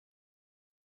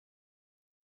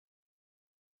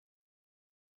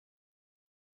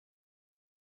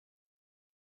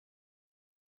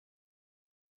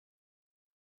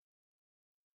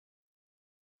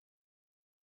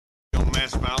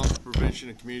Mass Violence Prevention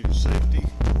and Community Safety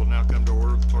will now come to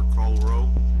order. The clerk call the roll.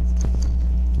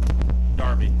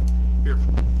 Darby. Here.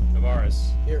 Navarez.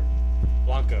 Here.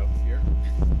 Blanco. Here.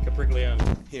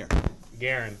 Capriglione. Here.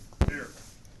 Guerin. Here.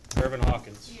 Irvin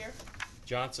Hawkins. Here.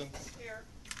 Johnson. Here.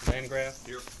 Landgraf.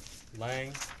 Here.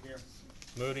 Lang. Here.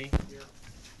 Moody. Here.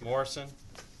 Morrison.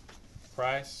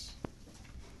 Price.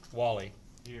 Wally.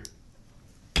 Here.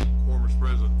 Quorum is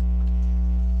present.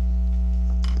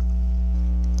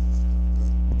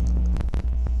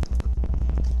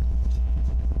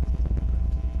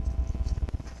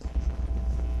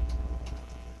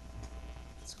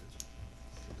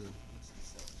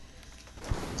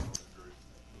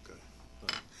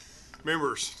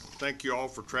 Members, thank you all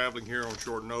for traveling here on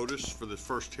short notice for this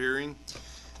first hearing.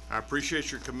 I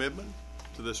appreciate your commitment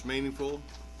to this meaningful,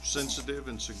 sensitive,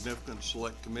 and significant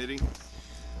select committee.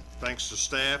 Thanks to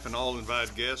staff and all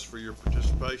invited guests for your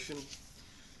participation.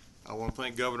 I want to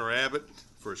thank Governor Abbott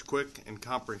for his quick and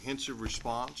comprehensive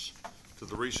response to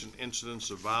the recent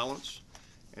incidents of violence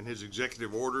and his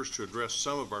executive orders to address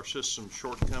some of our system's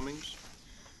shortcomings.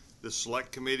 This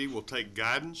select committee will take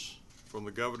guidance from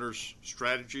the governor's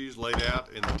strategies laid out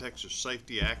in the Texas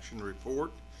Safety Action Report.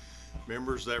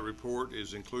 Members, that report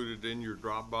is included in your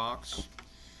Dropbox.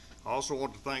 I also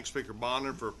want to thank Speaker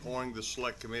Bonnen for appointing the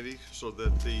select committee so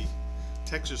that the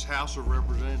Texas House of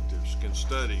Representatives can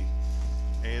study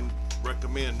and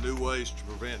recommend new ways to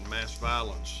prevent mass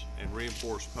violence and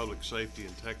reinforce public safety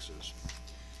in Texas.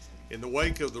 In the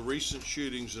wake of the recent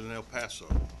shootings in El Paso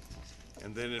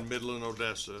and then in Midland,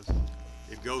 Odessa,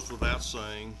 it goes without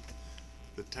saying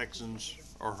the Texans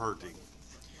are hurting.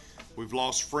 We've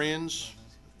lost friends,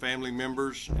 family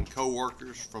members, and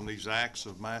co-workers from these acts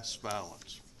of mass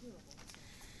violence.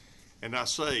 And I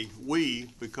say we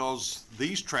because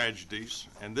these tragedies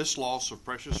and this loss of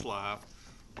precious life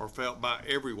are felt by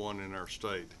everyone in our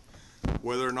state,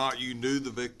 whether or not you knew the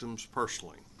victims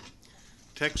personally.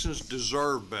 Texans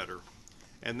deserve better,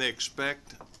 and they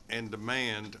expect and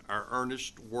demand our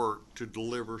earnest work to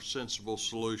deliver sensible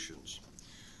solutions.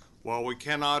 While we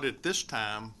cannot at this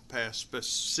time pass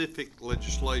specific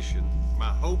legislation, my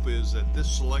hope is that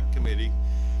this select committee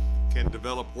can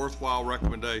develop worthwhile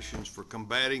recommendations for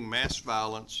combating mass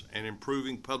violence and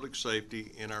improving public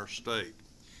safety in our state.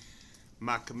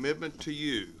 My commitment to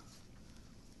you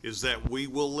is that we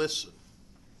will listen,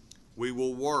 we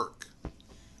will work,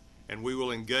 and we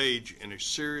will engage in a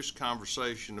serious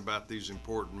conversation about these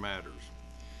important matters.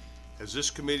 As this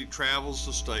committee travels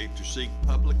the state to seek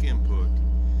public input,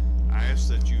 I ask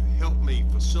that you help me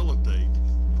facilitate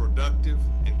productive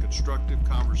and constructive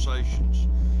conversations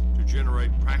to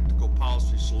generate practical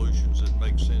policy solutions that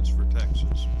make sense for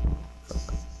Texas.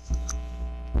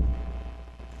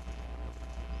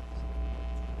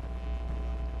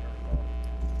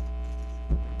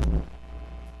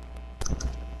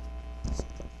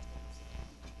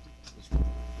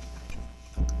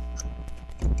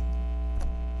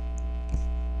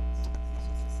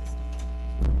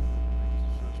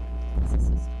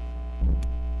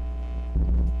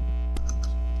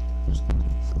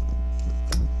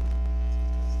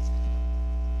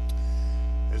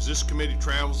 As this committee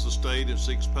travels the state and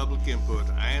seeks public input,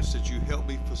 I ask that you help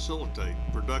me facilitate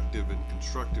productive and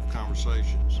constructive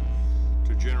conversations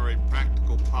to generate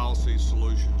practical policy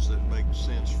solutions that make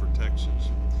sense for Texas.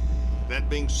 That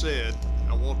being said,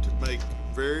 I want to make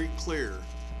very clear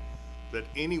that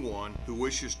anyone who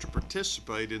wishes to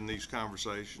participate in these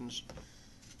conversations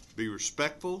be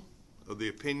respectful of the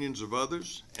opinions of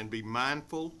others and be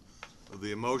mindful of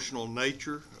the emotional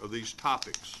nature of these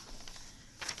topics.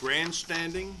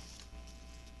 Grandstanding,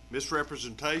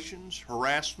 misrepresentations,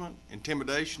 harassment,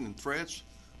 intimidation, and threats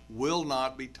will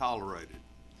not be tolerated,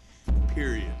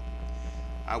 period.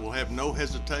 I will have no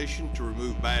hesitation to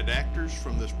remove bad actors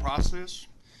from this process.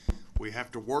 We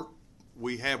have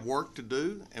work to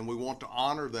do, and we want to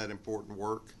honor that important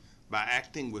work by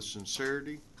acting with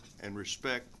sincerity and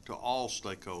respect to all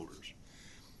stakeholders.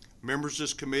 Members of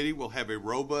this committee will have a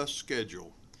robust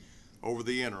schedule over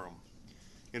the interim.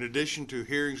 In addition to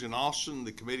hearings in Austin,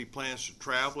 the committee plans to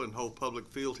travel and hold public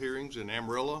field hearings in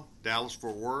Amarillo,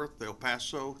 Dallas-Fort Worth, El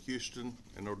Paso, Houston,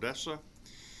 and Odessa.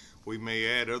 We may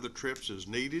add other trips as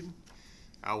needed.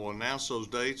 I will announce those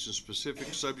dates and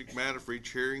specific subject matter for each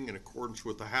hearing in accordance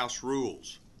with the House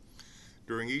rules.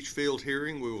 During each field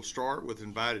hearing, we will start with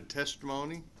invited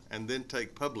testimony and then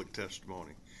take public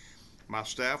testimony. My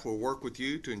staff will work with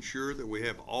you to ensure that we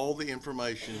have all the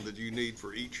information that you need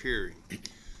for each hearing.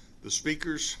 The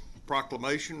Speaker's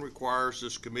proclamation requires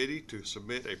this committee to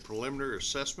submit a preliminary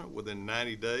assessment within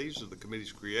 90 days of the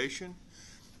committee's creation,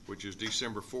 which is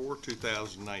December 4,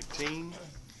 2019.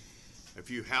 A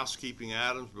few housekeeping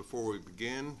items before we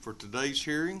begin. For today's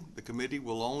hearing, the committee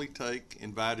will only take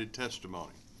invited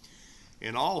testimony.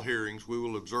 In all hearings, we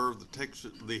will observe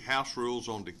the House rules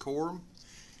on decorum,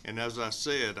 and as I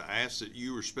said, I ask that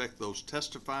you respect those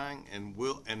testifying,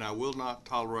 and I will not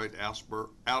tolerate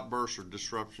outbursts or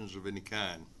disruptions of any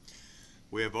kind.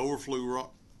 We have overflow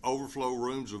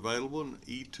rooms available in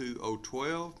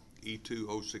E2012,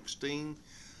 E2016,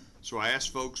 so I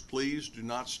ask folks, please do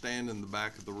not stand in the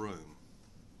back of the room.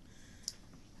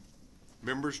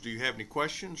 Members, do you have any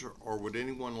questions, or would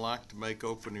anyone like to make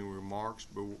opening remarks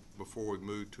before we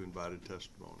move to invited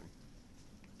testimony?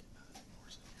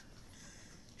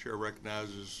 Chair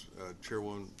recognizes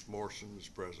Chairwoman Morrison as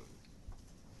president.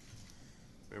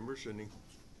 Members, anyone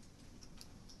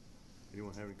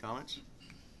have any comments?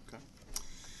 Okay.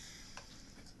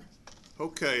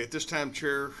 Okay, at this time,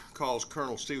 Chair calls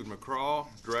Colonel Stephen McCraw,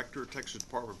 Director, Texas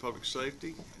Department of Public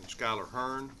Safety, and Skylar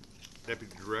Hearn,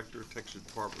 Deputy Director, Texas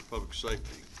Department of Public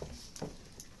Safety.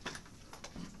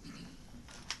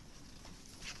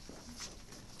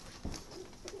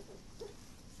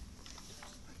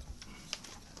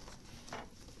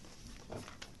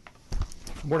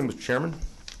 Good morning, Mr. Chairman.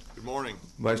 Good morning.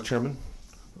 Vice Chairman,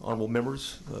 honorable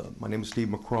members. My name is Steve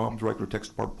McCraw. I'm Director of Texas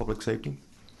Department of Public Safety.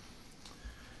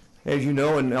 As you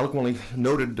know and eloquently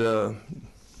noted,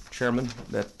 Chairman,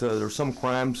 that there are some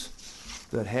crimes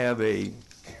that have a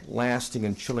lasting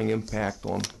and chilling impact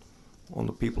on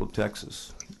the people of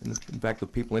Texas, and in fact the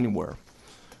people anywhere.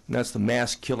 And that's the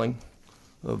mass killing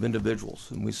of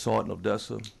individuals. And we saw it in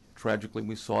Odessa, tragically.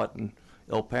 We saw it in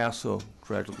El Paso,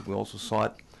 tragically. We also saw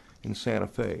it in Santa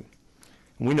Fe.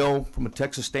 And we know from a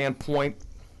Texas standpoint,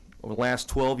 over the last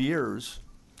 12 years,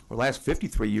 or last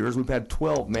 53 years, we've had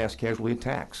 12 mass casualty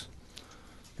attacks.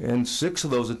 And 6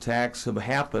 of those attacks have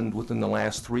happened within the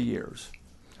last 3 years,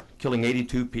 killing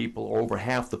 82 people, or over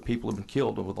half the people have been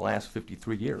killed over the last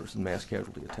 53 years in mass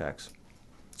casualty attacks.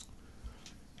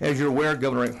 As you're aware,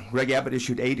 Governor Greg Abbott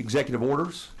issued 8 executive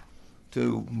orders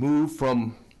to move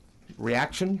from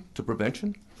reaction to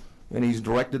prevention, and he's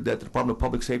directed that the Department of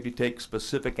Public Safety take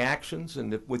specific actions,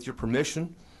 and if, with your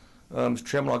permission, Mr.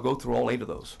 Chairman, I'll go through all 8 of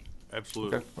those.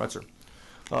 Absolutely. Okay, right, sir.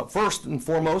 First and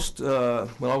foremost, well,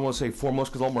 I want to say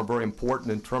foremost because all of them are very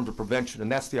important in terms of prevention,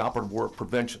 and that's the operative word,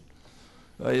 prevention.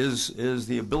 Is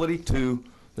the ability to,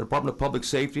 the Department of Public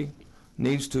Safety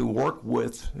needs to work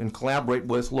with and collaborate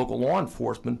with local law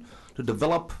enforcement to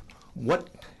develop what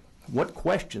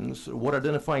questions, or what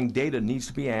identifying data needs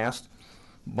to be asked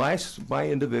by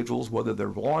individuals, whether they're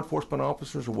law enforcement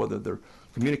officers or whether they're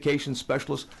communications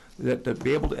specialists, that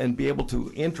be able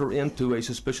to enter into a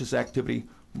suspicious activity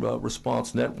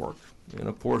response network. And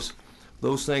of course,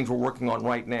 those things we're working on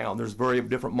right now. There's very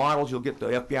different models. You'll get the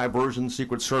FBI version,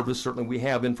 Secret Service. Certainly we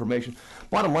have information.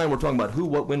 Bottom line, we're talking about who,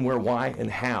 what, when, where, why, and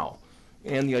how.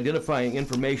 And the identifying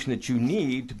information that you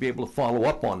need to be able to follow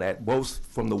up on that, both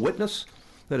from the witness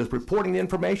that is reporting the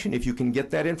information, if you can get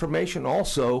that information,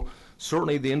 also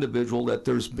certainly the individual that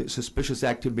there's suspicious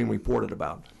activity being reported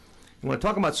about. And when I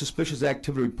talk about suspicious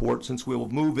activity report, since we will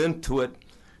move into it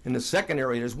in the second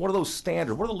area, is what are those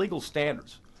standards? What are the legal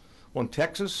standards? Well, in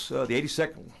Texas, the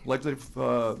 82nd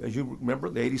legislative, as you remember,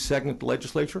 the 82nd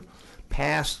legislature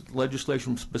passed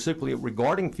legislation specifically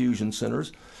regarding fusion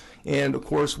centers. And of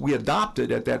course, we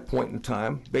adopted at that point in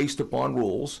time, based upon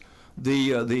rules,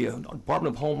 the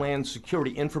Department of Homeland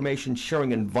Security Information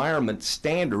Sharing Environment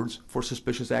Standards for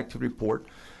Suspicious Activity Report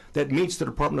that meets the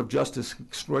Department of Justice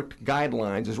strict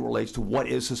guidelines as it relates to what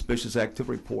is suspicious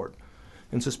activity report.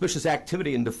 And suspicious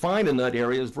activity, and defined in that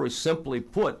area, is very simply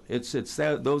put, it's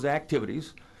those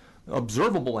activities,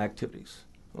 observable activities,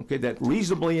 okay, that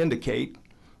reasonably indicate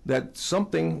that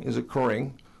something is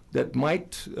occurring that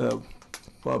might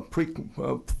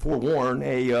forewarn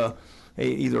either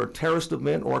a terrorist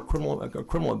event or a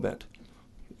criminal event.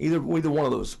 Either one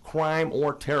of those, crime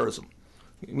or terrorism.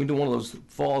 Either one of those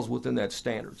falls within that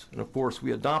standards. And of course,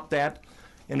 we adopt that.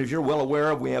 And as you're well aware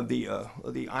of, we have the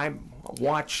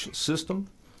iWatch system,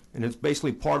 and it's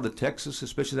basically part of the Texas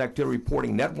Suspicious Activity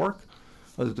Reporting Network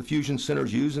that the fusion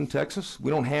centers use in Texas. We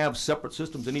don't have separate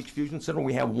systems in each fusion center.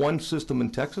 We have one system in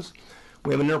Texas.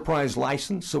 We have an enterprise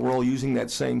license, so we're all using that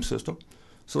same system.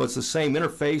 So it's the same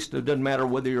interface. It doesn't matter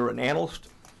whether you're an analyst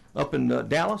up in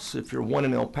Dallas, if you're one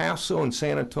in El Paso and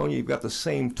San Antonio, you've got the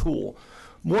same tool.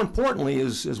 More importantly,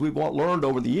 as we've all learned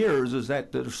over the years, is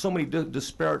that there's so many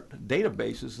disparate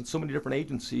databases and so many different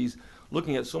agencies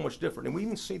looking at so much different. And we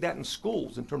even see that in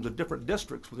schools in terms of different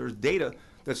districts where there's data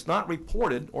that's not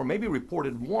reported, or maybe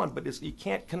reported one, but you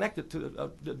can't connect it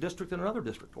to a district in another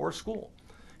district or a school.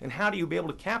 And how do you be able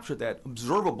to capture that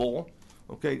observable,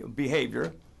 okay,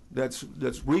 behavior that's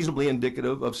reasonably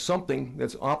indicative of something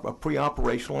that's a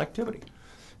pre-operational activity.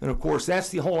 And of course, that's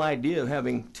the whole idea of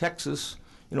having Texas,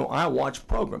 iWatch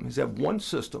program, is have one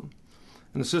system.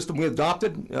 And the system we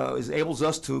adopted enables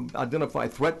us to identify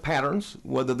threat patterns,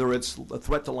 whether it's a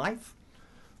threat to life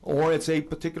or it's a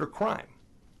particular crime,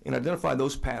 and identify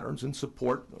those patterns and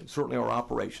support certainly our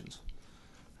operations.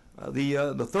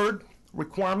 The third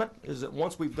requirement is that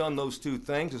once we've done those two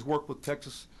things, is work with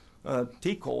Texas.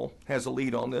 TCOL has a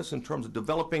lead on this in terms of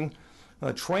developing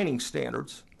training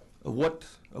standards of what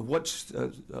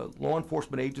law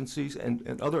enforcement agencies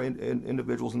and other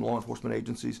individuals in law enforcement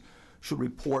agencies should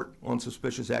report on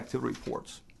suspicious activity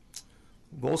reports.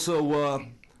 We've also,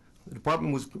 the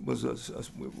department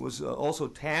was also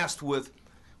tasked with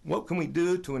what can we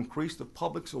do to increase the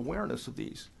public's awareness of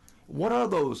these. What are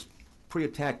those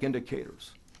pre-attack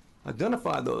indicators?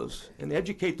 Identify those and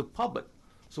educate the public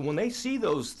so when they see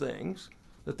those things,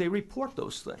 that they report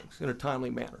those things in a timely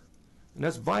manner. And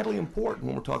that's vitally important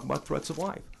when we're talking about threats of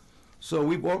life. So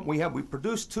we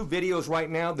produced 2 videos right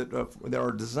now that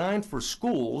are designed for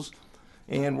schools,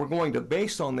 and we're going to,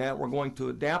 based on that, we're going to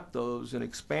adapt those and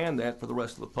expand that for the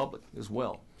rest of the public as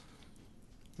well.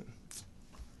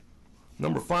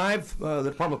 Number 5, the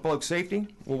Department of Public Safety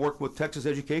will work with Texas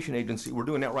Education Agency. We're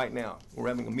doing that right now. We're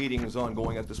having a meeting that's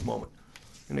ongoing at this moment.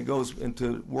 And it goes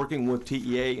into working with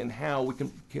TEA and how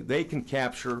they can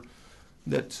capture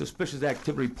that suspicious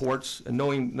activity reports, and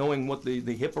knowing what the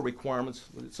HIPAA requirements,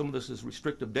 some of this is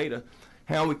restrictive data,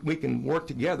 how we can work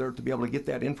together to be able to get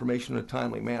that information in a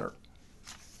timely manner.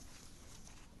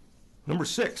 Number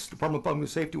 6, Department of Public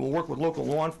Safety will work with local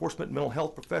law enforcement, mental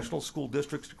health professionals, school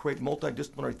districts to create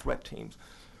multidisciplinary threat teams.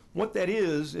 What that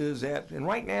is that, and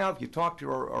right now, if you talk to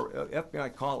our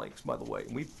FBI colleagues, by the way,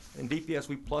 in DPS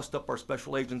we plussed up our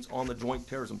special agents on the Joint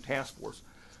Terrorism Task Force.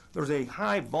 There's a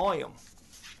high volume,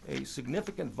 a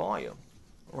significant volume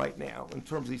right now in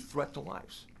terms of these threat to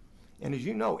lives. And as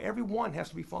you know, every one has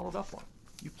to be followed up on.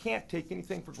 You can't take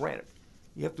anything for granted.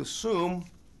 You have to assume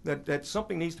that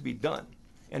something needs to be done.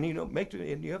 And you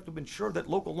have to ensure that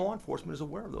local law enforcement is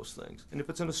aware of those things. And if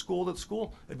it's in a school, that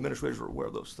school administrators are aware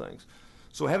of those things.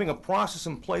 So having a process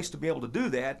in place to be able to do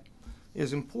that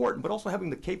is important, but also having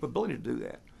the capability to do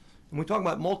that. And we talk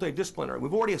about multidisciplinary.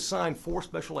 We've already assigned 4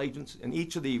 special agents in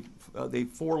each of the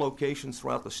 4 locations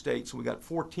throughout the state. So we got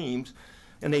 4 teams,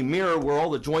 and they mirror where all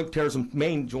the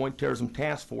main joint terrorism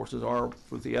task forces are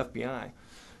with the FBI.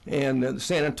 And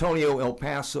San Antonio, El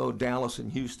Paso, Dallas, and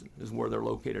Houston is where they're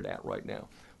located at right now.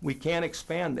 We can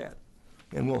expand that.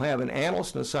 And we'll have an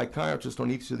analyst and a psychiatrist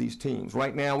on each of these teams.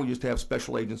 Right now, we just have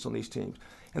special agents on these teams.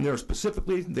 And they're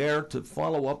specifically there to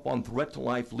follow up on threat to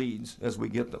life leads as we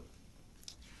get them.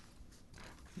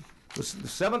 The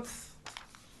 7th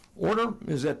order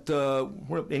is that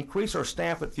we're to increase our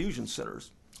staff at fusion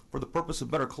centers for the purpose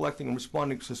of better collecting and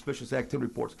responding to suspicious activity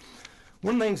reports.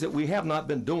 One of the things that we have not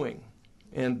been doing,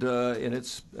 and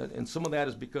some of that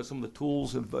is because some of the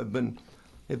tools have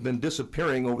been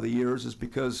disappearing over the years, is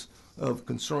because of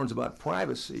concerns about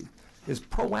privacy, is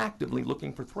proactively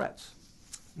looking for threats.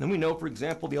 And then we know, for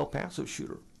example, the El Paso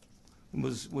shooter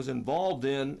was involved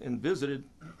in and visited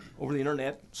over the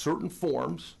internet certain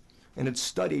forums and had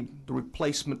studied the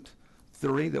replacement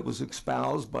theory that was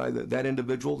espoused by that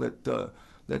individual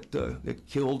that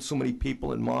killed so many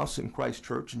people in mosques in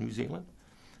Christchurch, New Zealand.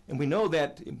 And we know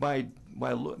that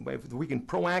if we can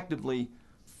proactively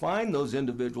find those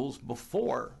individuals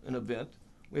before an event,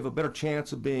 we have a better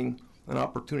chance of being an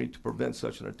opportunity to prevent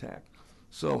such an attack.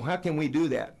 So how can we do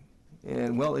that?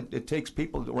 And well, it takes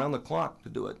people around the clock to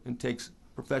do it. It takes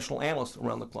professional analysts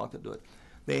around the clock to do it.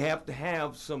 They have to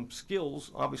have some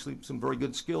skills, obviously some very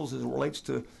good skills as it relates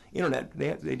to internet.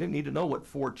 They didn't need to know what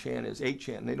 4chan is,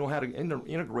 8chan. They know how to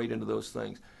integrate into those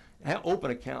things,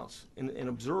 open accounts, and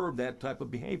observe that type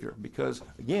of behavior. Because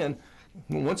again,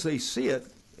 once they see it,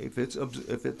 if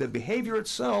the behavior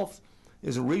itself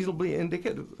is reasonably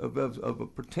indicative of a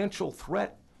potential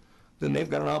threat, then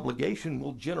they've got an obligation.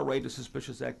 We'll generate a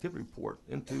suspicious activity report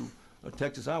into a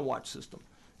Texas iWatch system.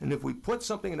 And if we put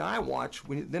something in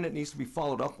iWatch, then it needs to be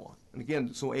followed up on. And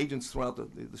again, so agents throughout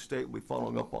the state will be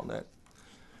following up on that.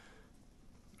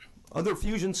 Other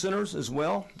fusion centers as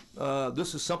well.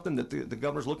 This is something that the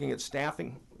governor's looking at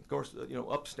staffing, of course,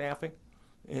 up staffing.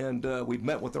 And we've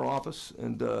met with their office,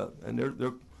 and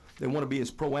they want to be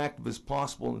as proactive as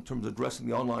possible in terms of addressing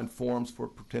the online forums for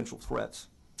potential threats.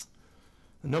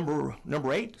 Number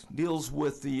 8 deals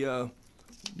with the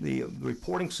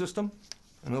reporting system.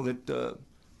 I know that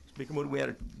Speaker Moody, we had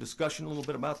a discussion a little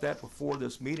bit about that before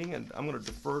this meeting, and I'm going to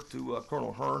defer to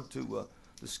Colonel Hearn to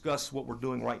discuss what we're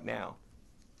doing right now.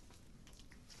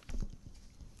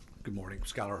 Good morning.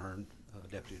 Skylar Hearn,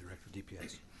 Deputy Director,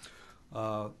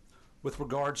 DPS. With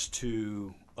regards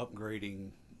to upgrading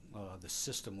the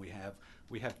system we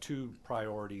have two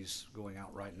priorities going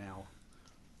out right now.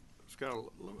 Scott,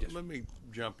 let me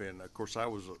jump in. Of course, I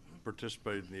was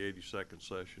participated in the 82nd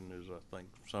session, as I think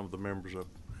some of the members up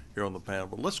here on the panel.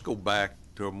 But let's go back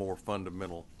to a more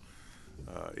fundamental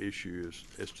issue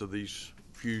as to these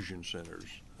fusion centers.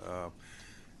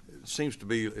 It seems to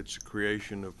be it's a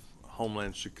creation of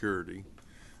Homeland Security,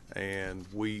 and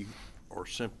we are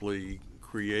simply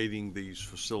creating these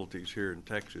facilities here in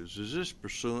Texas. Is this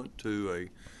pursuant to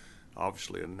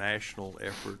obviously a national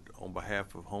effort on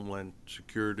behalf of Homeland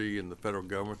Security and the federal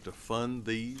government to fund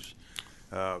these?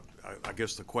 I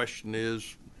guess the question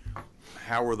is,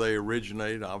 how were they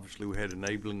originated? Obviously, we had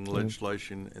enabling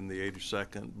legislation in the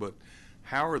 82nd, but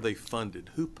how are they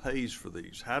funded? Who pays for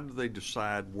these? How do they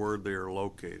decide where they're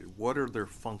located? What are their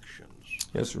functions?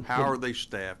 Yes, sir. How are they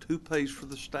staffed? Who pays for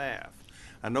the staff?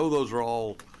 I know those are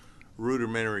all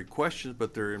rudimentary questions,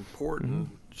 but they're important,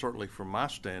 certainly from my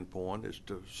standpoint,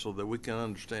 so that we can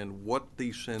understand what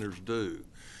these centers do.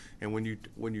 And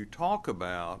when you talk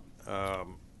about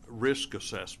risk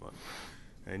assessment,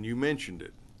 and you mentioned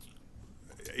it,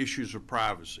 issues of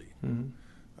privacy,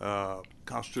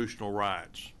 constitutional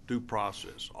rights, due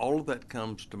process, all of that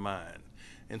comes to mind.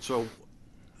 And so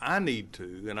I need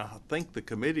to, and I think the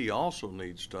committee also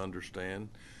needs to understand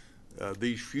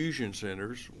these fusion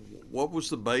centers. What was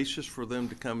the basis for them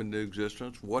to come into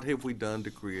existence? What have we done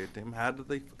to create them? How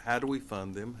do we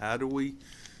fund them? How do we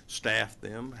staff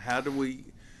them? How do we,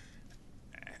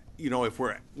 if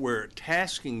we're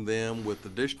tasking them with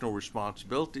additional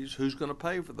responsibilities, who's going to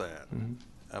pay for that?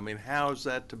 I mean, how is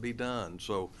that to be done?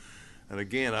 So, and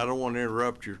again, I don't want to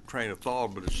interrupt your train of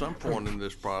thought, but at some point in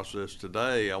this process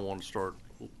today, I want to start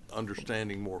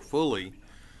understanding more fully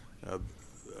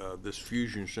this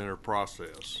fusion center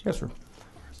process. Yes, sir.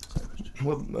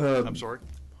 Well, I'm sorry?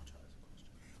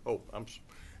 Oh,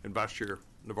 and Vice Chair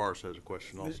Navarez has a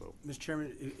question also. Mr.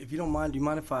 Chairman, if you don't mind, do you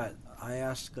mind if I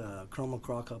ask Colonel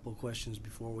McCraw a couple of questions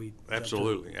before we?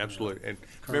 Absolutely, absolutely. And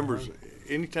members,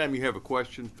 anytime you have a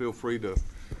question, feel free to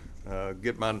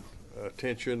get my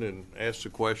attention and ask the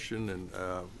question, and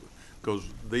because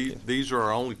these are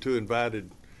our only two invited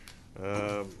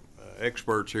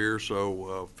experts here,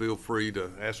 so feel free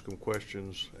to ask them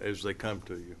questions as they come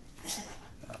to you.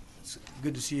 It's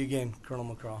good to see you again,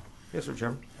 Colonel McCraw. yes, sir,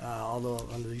 Chairman. Although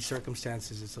under these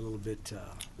circumstances, it's a little bit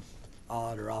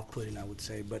odd or off-putting, I would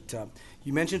say. But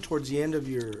you mentioned towards the end of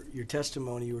your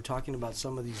testimony, you were talking about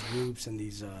some of these groups and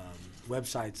these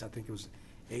websites. I think it was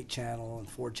 8-channel and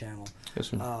 4-channel. Yes,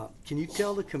 sir. Can you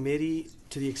tell the committee,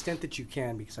 to the extent that you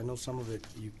can, because I know some of it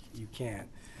you can't,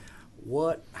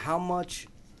 how much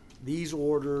these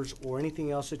orders or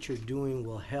anything else that you're doing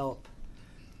will help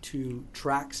to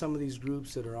track some of these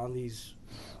groups that are on these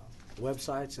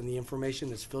websites and the information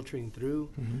that's filtering through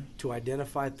to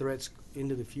identify threats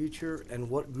into the future? And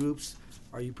what groups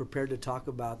are you prepared to talk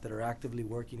about that are actively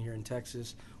working here in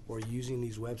Texas or using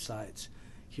these websites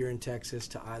here in Texas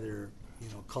to either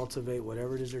cultivate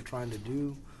whatever it is they're trying to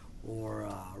do, or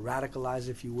radicalize,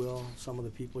 if you will, some of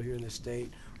the people here in the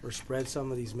state, or spread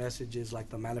some of these messages like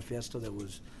the manifesto that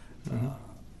was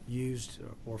used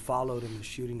or followed in the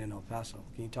shooting in El Paso?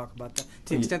 Can you talk about that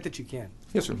to the extent that you can?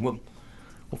 Yes, sir. Well,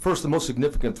 first, the most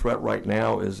significant threat right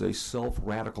now is a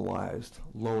self-radicalized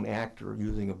lone actor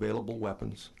using available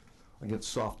weapons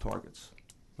against soft targets.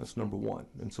 That's number one.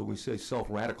 And so we say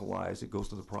self-radicalized, it goes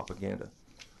to the propaganda.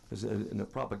 And the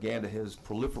propaganda has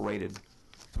proliferated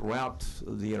throughout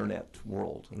the internet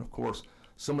world. And of course,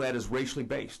 some of that is racially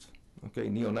based, okay,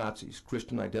 neo-Nazis,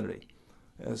 Christian identity.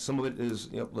 Some of it is,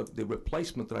 the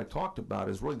replacement that I talked about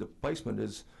is really the replacement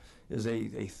is a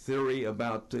theory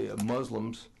about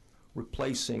Muslims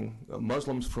replacing,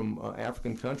 Muslims from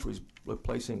African countries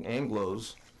replacing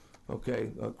Anglos, okay,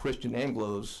 Christian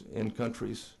Anglos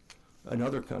in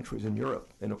other countries in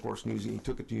Europe. And of course, he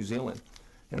took it to New Zealand.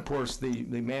 And of course, the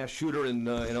mass shooter in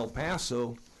El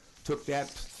Paso took that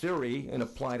theory and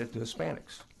applied it to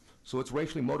Hispanics. So it's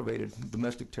racially motivated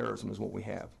domestic terrorism is what we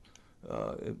have.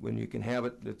 When you can have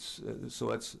it,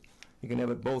 you can have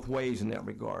it both ways in that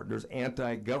regard. There's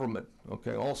anti-government,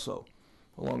 okay, also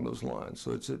along those lines.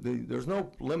 So there's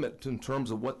no limit in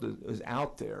terms of what is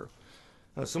out there.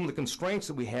 Some of the constraints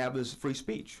that we have is free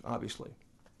speech, obviously.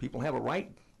 People have a right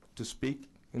to speak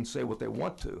and say what they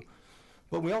want to.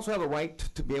 But we also have a right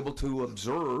to be able to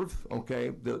observe,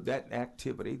 okay, that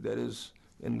activity that is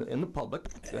in the public.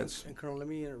 And Colonel, let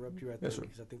me interrupt you right there, Yes, sir.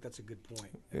 because I think that's a good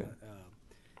point. Yeah.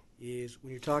 Is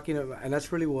when you're talking about, and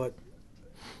that's really what,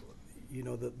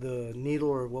 the needle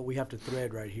or what we have to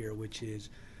thread right here, which is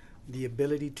the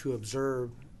ability to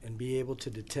observe and be able to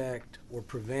detect or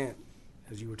prevent,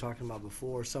 as you were talking about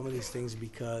before, some of these things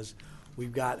because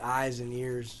we've got eyes and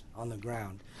ears on the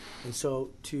ground. And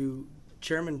so to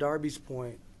Chairman Darby's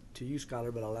point, to you,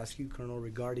 Scholar, but I'll ask you, Colonel,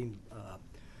 regarding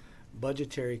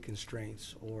budgetary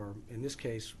constraints, or in this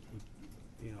case,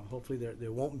 hopefully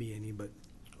there won't be any, but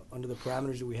under the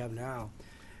parameters that we have now,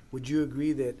 would you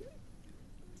agree that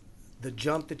the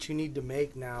jump that you need to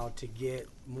make now to get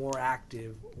more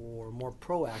active or more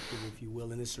proactive, if you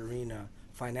will, in this arena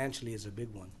financially is a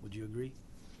big one? Would you agree?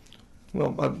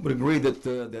 Well, I would agree that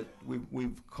that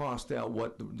we've cost out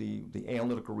what the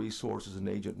analytical resources and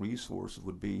agent resources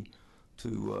would be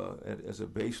to as a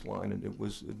baseline, and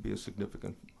it'd be a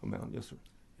significant amount. Yes, sir.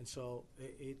 And so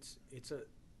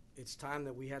it's time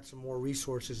that we had some more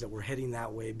resources that were heading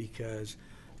that way, because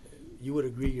you would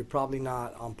agree you're probably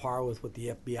not on par with what the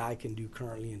FBI can do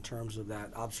currently in terms of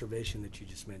that observation that you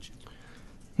just mentioned.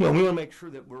 Well, we want to make sure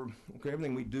that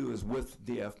everything we do is with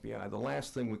the FBI. The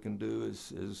last thing we can do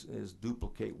is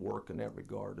duplicate work in that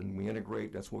regard, and we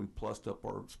integrate. That's why we plussed up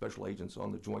our special agents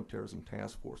on the Joint Terrorism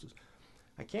Task Forces.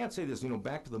 I can't say this,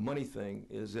 back to the money thing,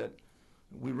 is that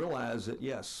we realize that,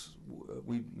 yes,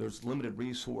 there's limited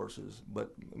resources,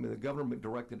 but the government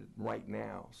directed it right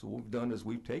now. So what we've done is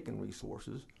we've taken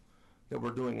resources that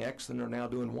were doing X and they're now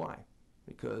doing Y,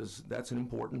 because that's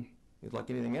it's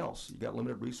like anything else. You got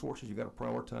limited resources, you got to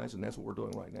prioritize, and that's what we're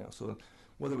doing right now. So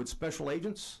whether it's special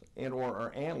agents and or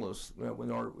our analysts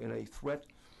in a threat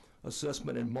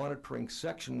assessment and monitoring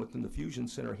section within the Fusion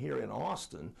Center here in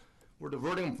Austin, we're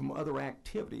diverting them from other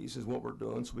activities is what we're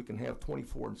doing, so we can have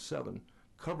 24/7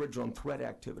 coverage on threat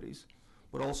activities,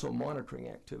 but also monitoring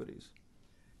activities.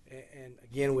 And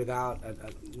again, I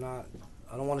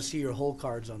don't want to see your whole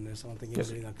cards on this. I don't think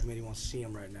anybody on the committee wants to see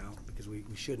them right now, because we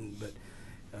shouldn't. But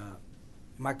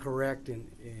am I correct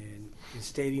in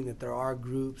stating that there are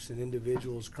groups and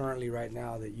individuals currently right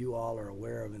now that you all are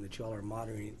aware of and that you all are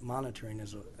monitoring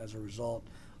as a result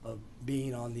of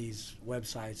being on these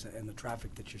websites and the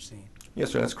traffic that you're seeing?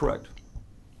 Yes, sir, that's correct.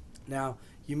 Now,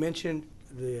 you mentioned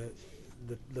you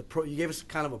gave us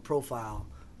kind of a profile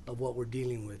of what we're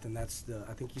dealing with, and that's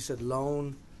I think you said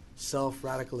lone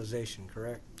self-radicalization,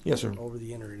 correct? Yes, sir. Over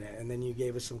the internet. And then you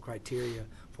gave us some criteria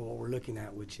for what we're looking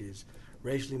at, which is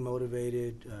racially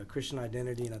motivated, Christian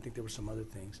identity, and I think there were some other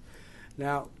things.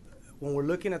 Now, when we're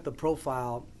looking at the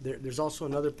profile, there's also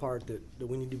another part that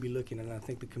we need to be looking at, and I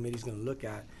think the committee's going to look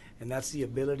at, and that's the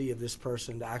ability of this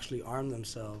person to actually arm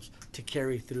themselves to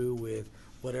carry through with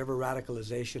whatever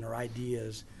radicalization or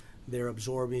ideas they're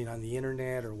absorbing on the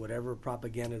internet or whatever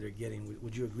propaganda they're getting.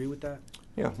 Would you agree with that?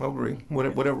 Yeah, I agree.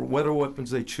 Whatever weapons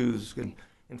they choose, and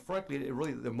frankly,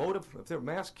 the motive, if they're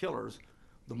mass killers,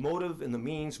 the motive and the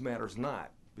means matters not,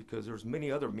 because there's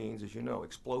many other means, as you know,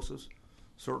 explosives,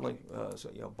 certainly,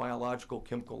 biological,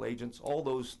 chemical agents, all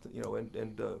those,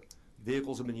 and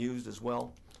vehicles have been used as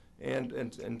well,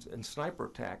 and sniper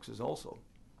attacks is also.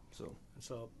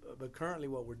 So, but currently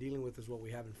what we're dealing with is what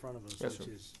we have in front of us, yes, which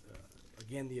sir. is,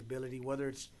 again, the ability, whether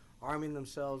it's arming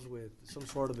themselves with some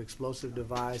sort of explosive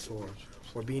device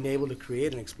or being able to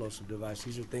create an explosive device.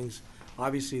 These are things,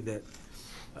 obviously, that,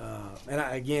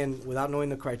 again, without knowing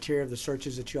the criteria of the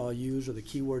searches that you all use or the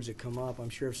keywords that come up, I'm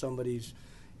sure if somebody's,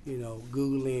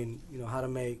 Googling, how to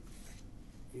make,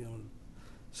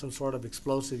 some sort of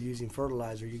explosive using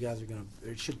fertilizer, you guys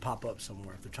it should pop up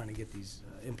somewhere if they're trying to get these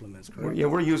implements, correct? Yeah,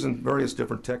 we're using various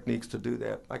different techniques to do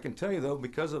that. I can tell you, though,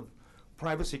 because of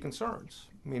privacy concerns,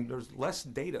 there's less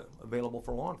data available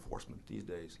for law enforcement these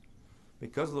days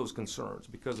because of those concerns,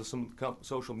 because of some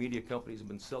social media companies have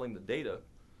been selling the data.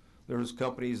 There's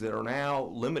companies that are now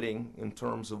limiting in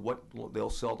terms of what they'll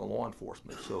sell to law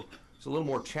enforcement. So it's a little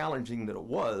more challenging than it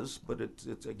was, but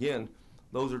it's again,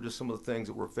 those are just some of the things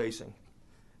that we're facing.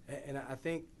 And I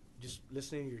think just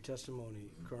listening to your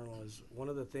testimony, Colonel, is one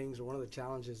of the things or one of the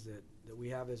challenges that we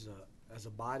have as a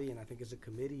body, and I think as a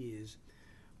committee, is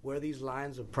where these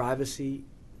lines of privacy,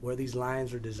 where these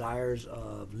lines or desires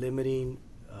of limiting,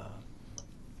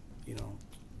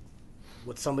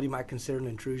 what somebody might consider an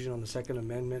intrusion on the Second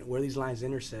Amendment, where these lines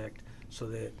intersect so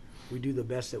that we do the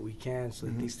best that we can so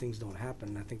that these things don't happen.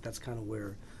 And I think that's kind of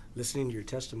where, listening to your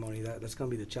testimony, that's going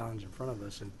to be the challenge in front of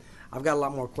us. And I've got a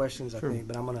lot more questions, I think,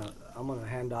 but I'm gonna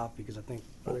hand off because I think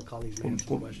other colleagues may have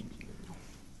some questions.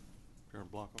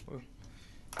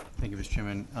 Thank you, Mr.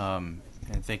 Chairman,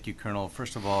 and thank you, Colonel.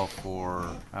 First of all,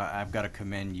 I've got to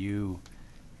commend you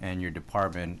and your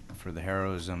department for the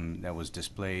heroism that was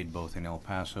displayed both in El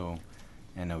Paso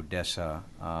and Odessa.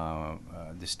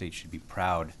 The state should be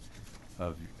proud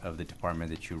of the department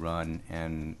that you run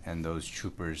and those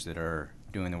troopers that are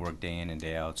doing the work day in and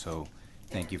day out. So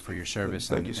Thank you for your service.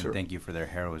 Thank and, you, and sir. thank you for their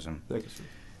heroism. Thank you, sir.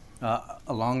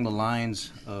 Along the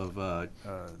lines of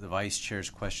the Vice Chair's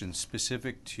question,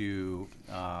 specific to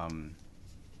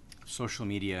social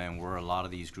media and where a lot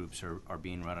of these groups are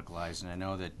being radicalized, and I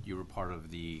know that you were part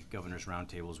of the Governor's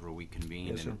Roundtables where we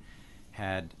convened Yes, sir. and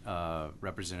had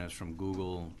representatives from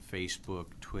Google, Facebook,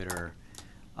 Twitter.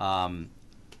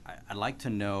 I'd like to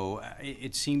know,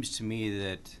 it seems to me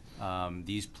that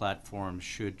these platforms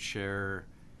should share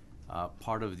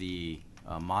part of the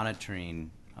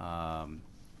monitoring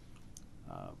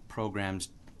programs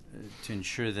to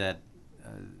ensure that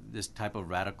this type of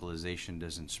radicalization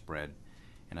doesn't spread.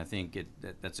 And I think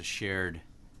that's a shared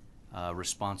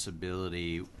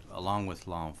responsibility along with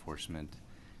law enforcement.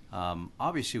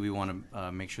 Obviously, we want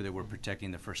to make sure that we're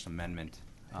protecting the First Amendment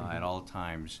at all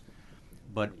times.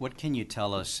 But what can you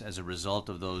tell us as a result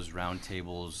of those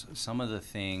roundtables, some of the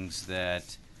things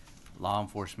that law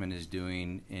enforcement is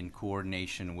doing in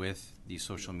coordination with these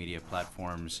social media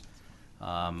platforms?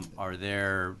 Are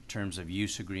there terms of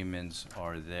use agreements?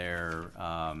 Are there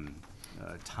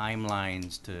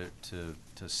timelines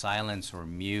to silence or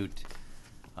mute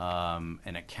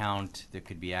an account that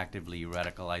could be actively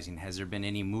radicalizing? Has there been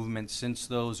any movement since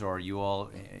those, or are you all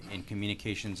in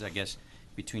communications, I guess,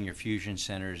 between your fusion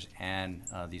centers and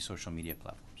these social media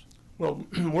platforms? Well,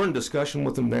 we're in discussion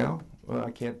with them now.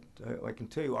 I can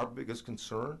tell you our biggest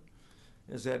concern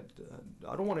is that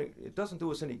I don't want to. It doesn't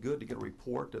do us any good to get a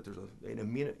report that there's an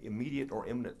immediate or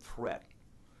imminent threat,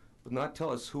 but not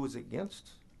tell us who is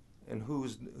against and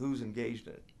who's engaged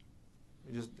in it.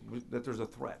 Just that there's a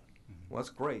threat. Well, that's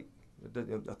great.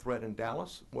 A threat in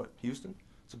Dallas, Houston?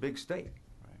 It's a big state.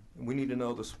 Right. And we need to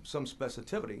know some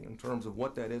specificity in terms of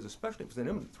what that is, especially if it's an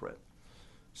imminent threat.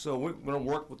 So we're going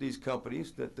to work with these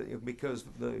companies because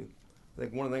I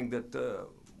think one of the things that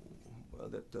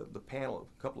the panel,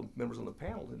 a couple of members on the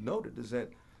panel had noted is that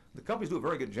the companies do a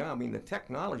very good job. I mean, the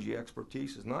technology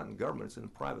expertise is not in government, it's in the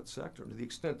private sector. To the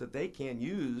extent that they can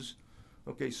use,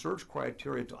 search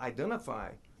criteria to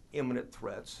identify imminent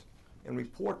threats and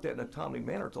report that in a timely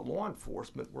manner to law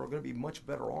enforcement, we're going to be much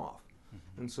better off.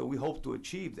 Mm-hmm. And so we hope to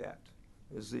achieve that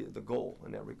is the goal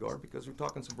in that regard, because we're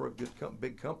talking some very good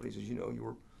big companies. As you know, you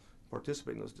were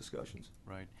participating in those discussions.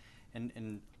 Right.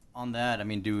 And on that, I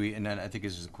mean, do we, and I think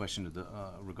this is a question of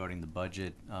regarding the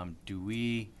budget, do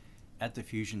we, at the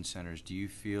fusion centers, do you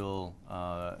feel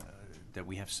that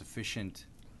we have sufficient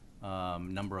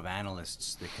number of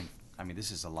analysts that can, I mean,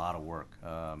 this is a lot of work.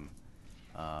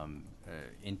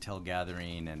 Intel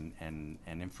gathering and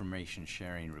information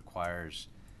sharing requires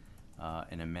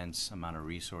an immense amount of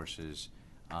resources.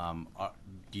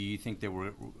 Do you think that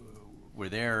we're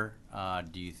there?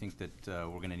 Do you think that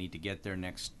we're going to need to get there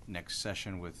next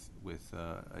session with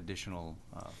additional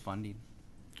funding?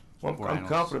 Well, I'm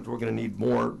confident we're going to need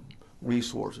more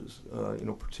resources,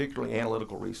 particularly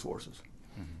analytical resources.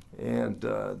 Mm-hmm. And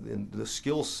the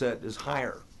skill set is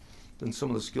higher than some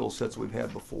of the skill sets we've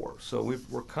had before. So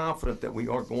we're confident that we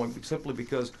are going, simply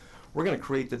because we're going to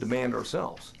create the demand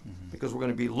ourselves, mm-hmm. because we're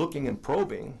going to be looking and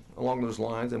probing along those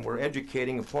lines, and we're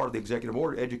educating, a part of the executive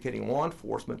order, educating law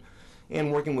enforcement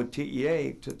and working with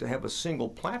TEA to have a single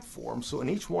platform. So in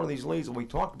each one of these leads that we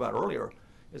talked about earlier,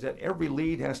 is that every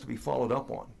lead has to be followed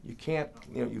up on. You can't,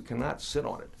 you cannot sit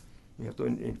on it. You have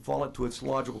to follow it to its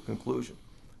logical conclusion.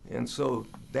 And so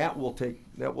that will take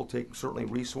certainly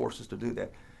resources to do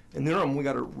that. And then we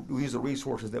got to use the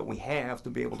resources that we have to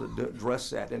be able to address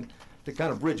that. And to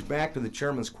kind of bridge back to the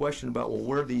chairman's question about, well,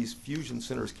 where these fusion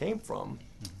centers came from,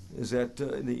 is that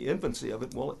the infancy of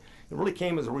it, well, it really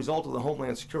came as a result of the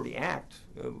Homeland Security Act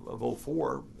of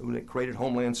 04, when it created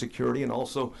Homeland Security and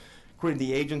also created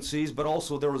the agencies, but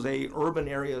also there was a urban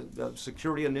area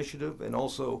security initiative and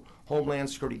also Homeland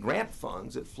Security grant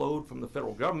funds that flowed from the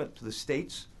federal government to the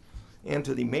states and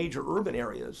to the major urban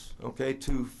areas,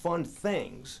 to fund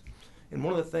things. And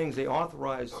one of the things they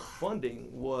authorized funding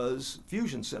was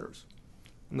fusion centers.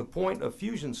 And the point of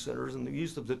fusion centers, and the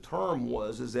use of the term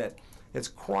is that it's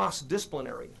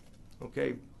cross-disciplinary,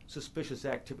 suspicious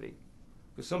activity.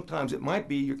 Because sometimes it might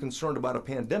be you're concerned about a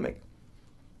pandemic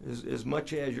as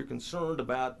much as you're concerned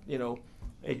about,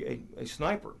 a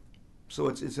sniper. So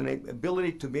it's an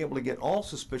ability to be able to get all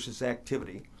suspicious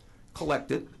activity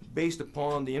collected based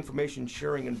upon the information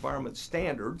sharing environment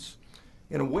standards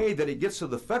in a way that it gets to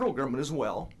the federal government as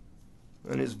well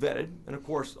and is vetted. And of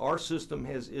course, our system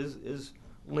is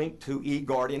linked to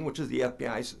eGuardian, which is the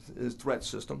FBI's threat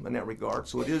system in that regard.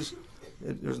 So there's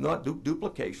not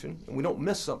duplication, and we don't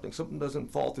miss something. Something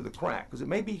doesn't fall through the crack, because it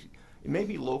may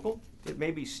be local, it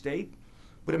may be state,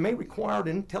 but it may require the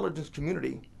intelligence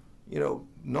community,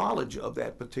 knowledge of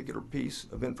that particular piece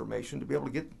of information to be able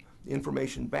to get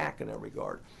information back in that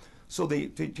regard. So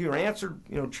to your answer,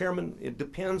 Chairman, it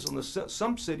depends on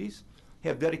some cities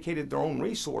have dedicated their own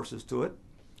resources to it,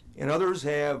 and others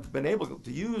have been able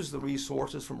to use the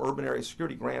resources from urban area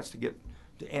security grants to get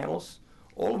to analysts.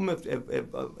 All of them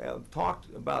have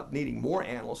talked about needing more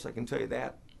analysts, I can tell you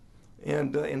that.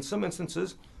 And in some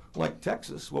instances, like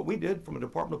Texas, what we did from a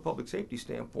Department of Public Safety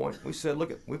standpoint, we said,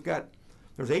 look,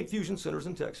 there's 8 fusion centers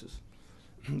in Texas.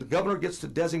 The governor gets to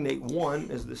designate one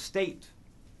as the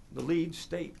lead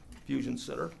state fusion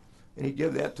center, and he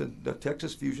give that to the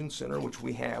Texas Fusion Center, which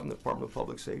we have in the Department of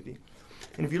Public Safety.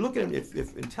 And if you look at it,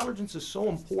 if intelligence is so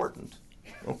important,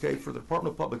 okay, for the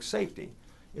Department of Public Safety,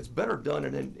 it's better done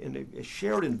in a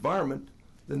shared environment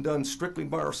than done strictly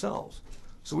by ourselves.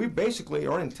 So we basically,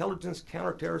 our intelligence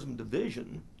counterterrorism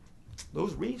division,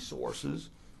 those resources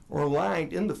are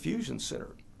aligned in the Fusion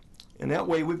Center. And that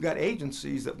way we've got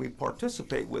agencies that we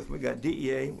participate with. We've got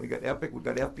DEA, we've got EPIC, we've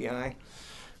got FBI,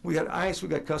 we got ICE, we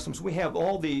got Customs. We have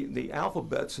all the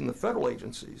alphabets in the federal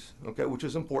agencies, okay, which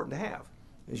is important to have,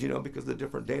 as you know, because of the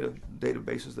different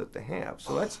databases that they have.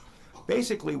 So that's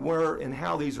basically where and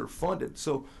how these are funded.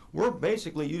 So we're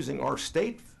basically using our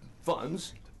state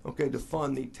funds, okay, to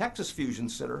fund the Texas Fusion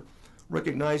Center,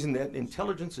 recognizing that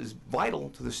intelligence is vital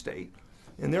to the state,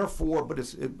 and therefore, but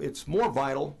it's more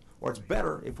vital, or it's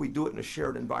better if we do it in a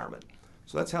shared environment.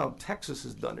 So that's how Texas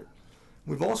has done it.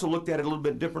 We've also looked at it a little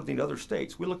bit different than other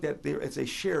states. We looked at it's a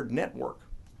shared network.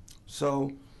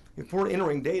 So if we're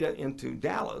entering data into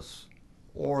Dallas,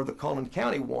 or the Collin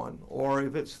County one, or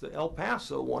if it's the El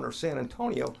Paso one or San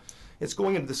Antonio, it's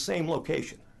going into the same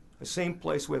location, the same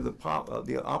place. We have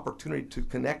the opportunity to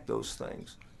connect those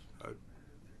things.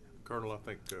 Colonel, I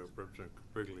think Representative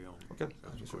Briglione. Okay.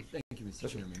 Thank you, Mr.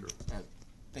 Chairman.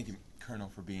 Thank you, Colonel,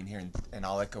 for being here, and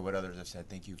I'll echo what others have said.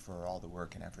 Thank you for all the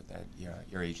work and effort that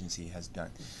your agency has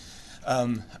done.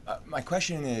 My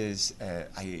question is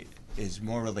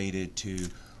more related to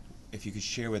if you could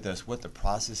share with us what the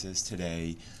process is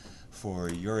today for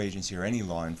your agency or any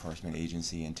law enforcement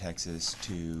agency in Texas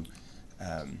to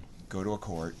go to a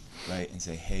court, right, and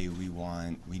say, hey,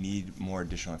 we need more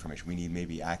additional information. We need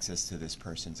maybe access to this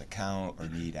person's account or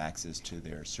need access to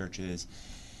their searches,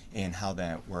 and how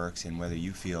that works, and whether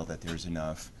you feel that there's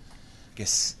enough, I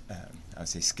guess, I would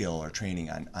say skill or training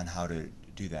on how to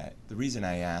do that. The reason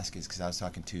I ask is because I was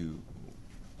talking to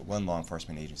one law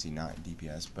enforcement agency, not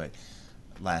DPS, but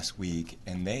last week,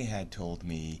 and they had told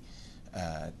me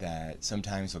that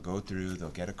sometimes they'll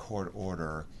get a court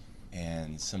order,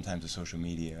 and sometimes the social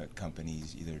media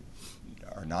companies either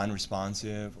are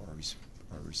non-responsive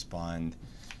or respond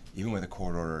even with a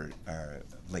court order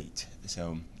late.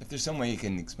 So if there's some way you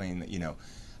can explain that,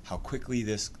 how quickly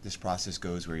this process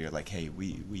goes, where you're like, hey,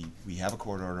 we have a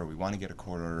court order, we want to get a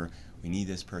court order, we need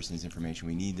this person's information,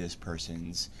 we need this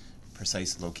person's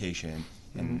precise location,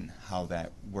 and how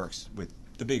that works with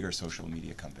the bigger social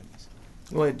media companies.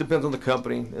 Well, it depends on the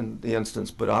company and the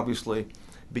instance, but obviously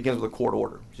it begins with a court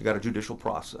order. You got a judicial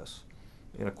process.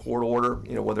 In a court order,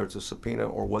 whether it's a subpoena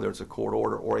or whether it's a court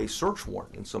order or a search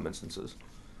warrant in some instances,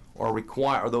 or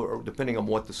depending on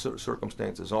what the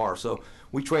circumstances are. So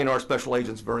we train our special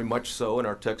agents very much so, and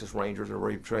our Texas Rangers are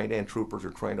very trained, and troopers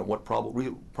are trained on what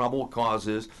probable cause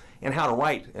is and how to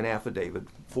write an affidavit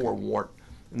for a warrant.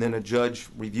 And then a judge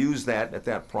reviews that at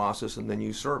that process, and then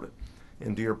you serve it.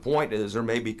 And to your point is there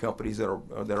may be companies that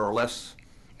are less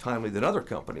timely than other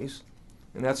companies,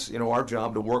 and that's our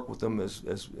job to work with them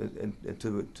and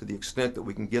to the extent that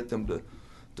we can get them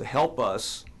to help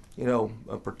us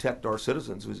protect our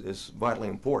citizens is vitally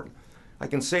important. I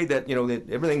can say that that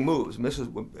everything moves.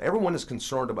 Everyone is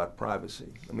concerned about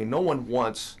privacy. I mean, no one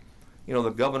wants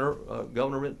the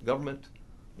government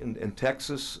in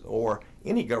Texas or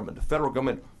any government, the federal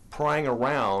government, prying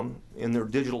around in their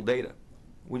digital data.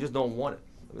 We just don't want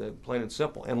it, plain and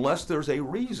simple, unless there's a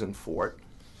reason for it.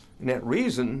 And that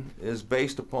reason is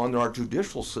based upon our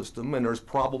judicial system, and there's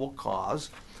probable cause,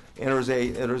 and there's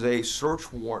a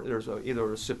search warrant. There's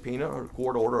either a subpoena or a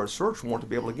court order or a search warrant to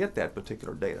be able to get that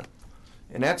particular data.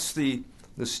 And that's the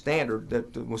standard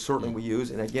that we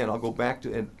use. And again, I'll go back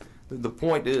to, and the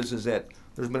point is that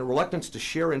there's been a reluctance to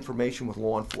share information with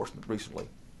law enforcement recently.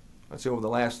 I'd say over the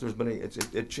last,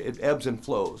 it ebbs and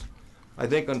flows. I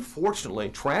think, unfortunately,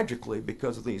 tragically,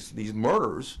 because of these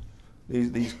murders,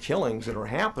 these killings that are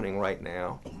happening right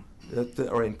now, that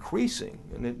are increasing,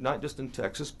 and not just in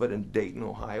Texas, but in Dayton,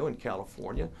 Ohio, and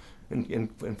California, in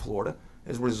Florida.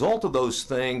 As a result of those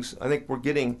things, I think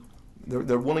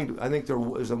they're willing to. I think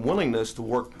there is a willingness to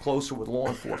work closer with law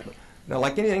enforcement. Now,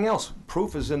 like anything else,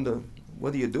 proof is in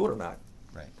whether you do it or not.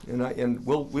 Right. And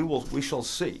we shall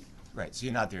see. Right. So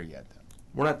you're not there yet, though.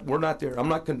 We're not there. I'm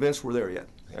not convinced we're there yet.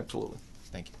 Absolutely.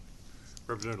 Thank you.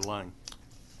 Representative Lang.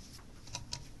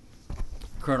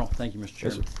 Colonel, thank you, Mr.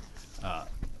 Yes, Chairman.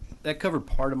 That covered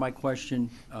part of my question,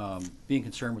 being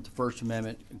concerned with the First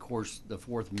Amendment, of course, the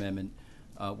Fourth Amendment,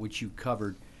 which you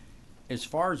covered. As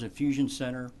far as a fusion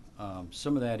center,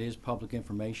 some of that is public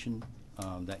information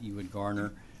that you would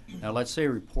garner. Now, let's say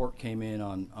a report came in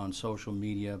on social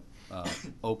media,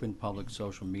 open public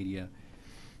social media.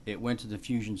 It went to the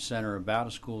fusion center about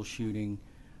a school shooting.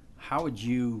 How would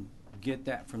you get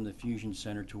that from the fusion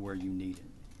center to where you need it?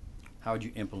 How would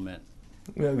you implement?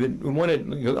 Yeah, we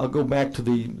wanted, I'll go back to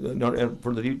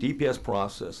for the DPS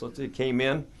process. Let's say it came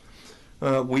in,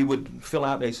 we would fill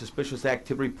out a suspicious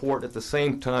activity report, at the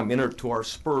same time enter it to our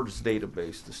SPURS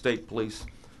database, the state police,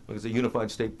 it's a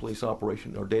unified state police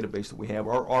operation, our database that we have,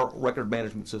 our record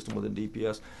management system within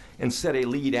DPS, and set a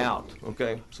lead out,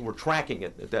 okay? So we're tracking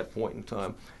it at that point in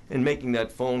time and making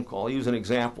that phone call. I'll use an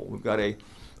example. We've got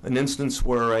an instance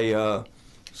where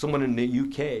someone in the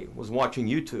UK was watching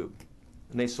YouTube,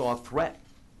 and they saw a threat,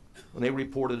 and they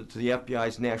reported it to the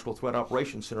FBI's National Threat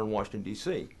Operations Center in Washington,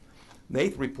 D.C. They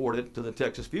reported it to the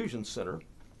Texas Fusion Center,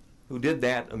 who did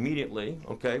that immediately,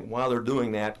 okay, while they're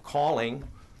doing that, calling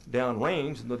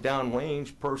downrange, and the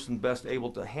downrange person best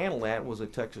able to handle that was a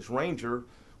Texas Ranger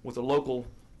with a local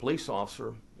police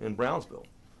officer in Brownsville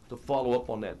to follow up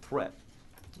on that threat.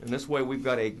 And this way we've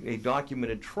got a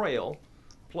documented trail.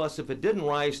 Plus, if it didn't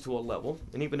rise to a level,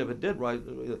 and even if it did rise,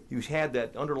 you had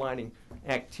that underlying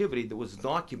activity that was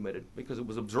documented because it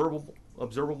was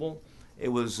observable. It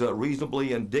was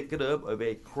reasonably indicative of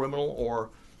a criminal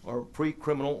or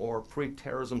pre-criminal or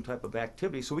pre-terrorism type of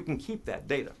activity, so we can keep that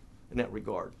data in that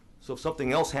regard. So if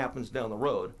something else happens down the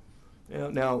road,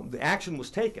 now the action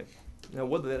was taken. Now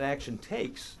whether that action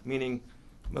takes, meaning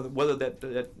whether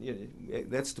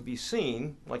that's to be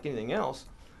seen like anything else,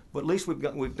 but at least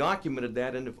we've documented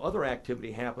that, and if other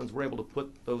activity happens, we're able to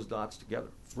put those dots together.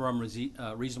 From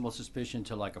reasonable suspicion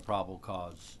to like a probable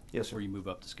cause? Yes, sir. Where you move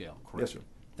up the scale? Yes, sir.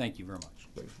 Thank you very much.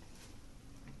 Thanks.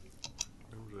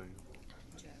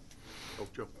 Oh,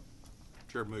 Joe.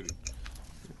 Chair Moody.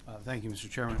 Thank you, Mr.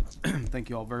 Chairman. Thank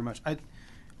you all very much. I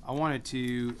wanted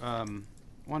to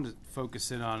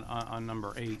focus in on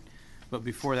number 8, but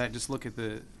before that, just look at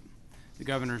the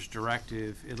governor's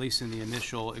directive, at least in the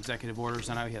initial executive orders.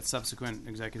 I know he had subsequent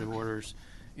executive orders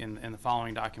in the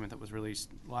following document that was released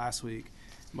last week,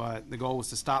 but the goal was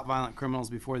to stop violent criminals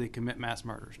before they commit mass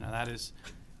murders. Now that is,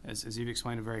 as you've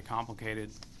explained, a very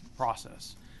complicated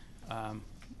process.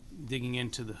 Digging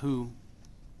into the who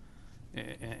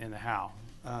and the how,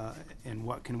 and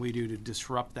what can we do to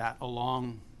disrupt that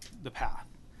along the path.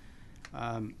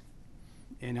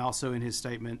 And also in his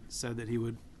statement said that he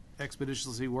would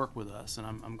expeditiously work with us, and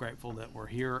I'm grateful that we're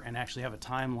here and actually have a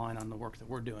timeline on the work that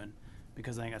we're doing,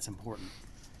 because I think that's important.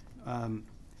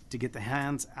 To get the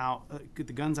guns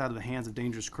out of the hands of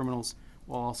dangerous criminals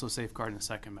while also safeguarding the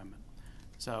Second Amendment.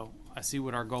 So I see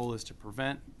what our goal is to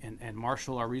prevent and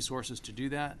marshal our resources to do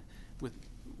that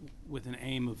with an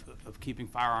aim of keeping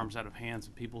firearms out of hands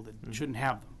of people that shouldn't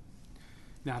have them.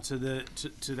 Now to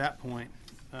that point,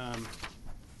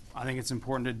 I think it's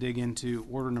important to dig into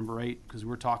order number 8, because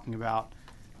we're talking about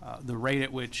the rate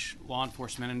at which law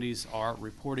enforcement entities are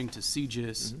reporting to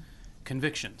CJIS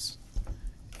convictions.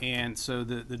 And so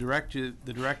the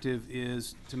directive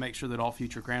is to make sure that all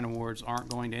future grant awards aren't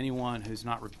going to anyone who's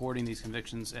not reporting these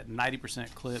convictions at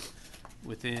 90% clip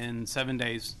within 7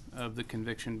 days of the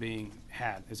conviction being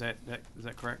had. Is that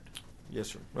correct? Yes,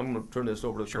 sir. I'm going to turn this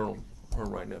over to Colonel Hearn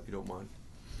right now, if you don't mind.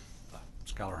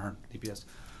 Skylar Hearn, DPS.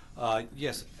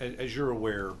 Yes, as you're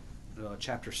aware,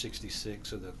 Chapter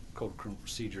 66 of the Code of Criminal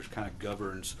Procedures kind of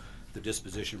governs the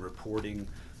disposition reporting,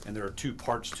 and there are 2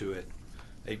 parts to it.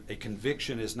 A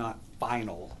conviction is not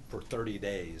final for 30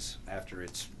 days after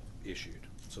it's issued.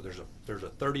 So there's a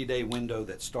 30-day window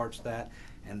that starts that,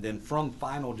 and then from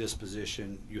final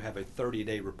disposition, you have a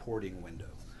 30-day reporting window.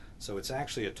 So it's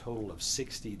actually a total of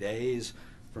 60 days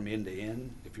from end to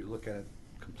end, if you look at it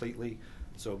completely.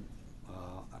 So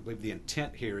I believe the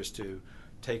intent here is to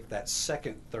take that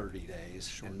second 30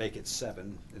 days and make it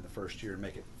 7 in the first year and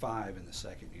make it 5 in the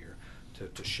second year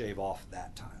to shave off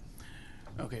that time.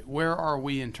 Okay, where are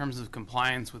we in terms of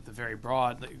compliance with the very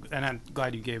broad, and I'm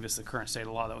glad you gave us the current state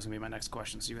of law. That was going to be my next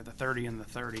question. So you got the 30 and the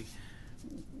 30.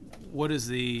 What is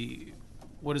the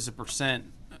percent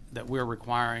that we're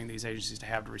requiring these agencies to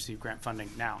have to receive grant funding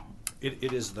now?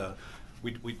 It is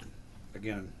we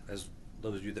again, as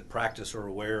those of you that practice are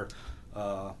aware,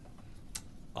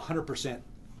 100%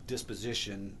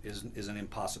 disposition is an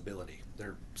impossibility.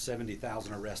 There are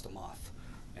 70,000 arrests a month.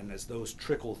 And as those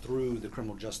trickle through the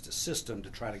criminal justice system to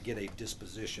try to get a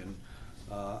disposition,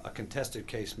 a contested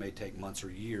case may take months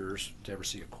or years to ever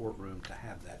see a courtroom to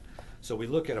have that. So we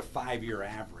look at a 5-year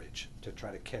average to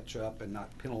try to catch up and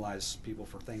not penalize people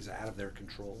for things out of their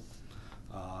control.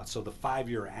 So the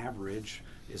 5-year average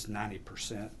is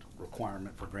 90%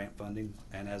 requirement for grant funding,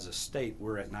 and as a state,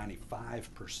 we're at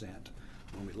 95%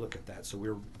 when we look at that. So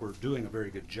we're doing a very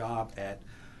good job at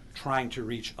trying to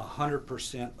reach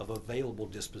 100% of available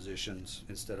dispositions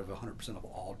instead of 100% of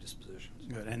all dispositions.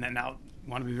 Good. And then now, I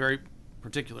want to be very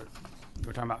particular.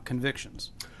 We're talking about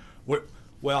convictions.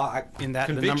 In that,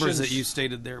 the numbers that you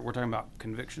stated there, we're talking about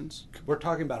convictions? We're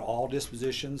talking about all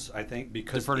dispositions, I think,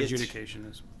 because Deferred adjudication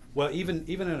is. Well, even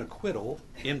an acquittal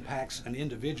impacts an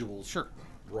individual's Sure.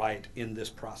 right in this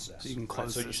process. So you can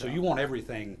close So, this so out. you want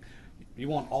everything, you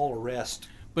want all arrest.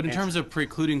 But in and- terms of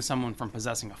precluding someone from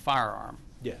possessing a firearm,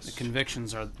 Yes. the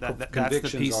convictions are that's the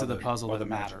Convictions piece are of the puzzle are that the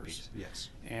magic matters. piece, yes.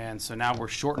 And so now we're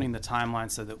shortening the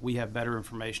timeline so that we have better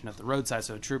information at the roadside.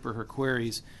 So a trooper who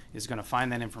queries is going to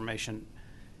find that information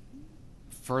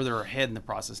further ahead in the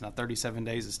process. Now, 37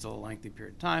 days is still a lengthy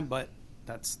period of time, but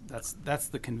that's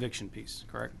the conviction piece,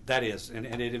 correct? That is, and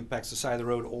it impacts the side of the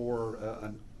road or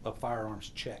a firearms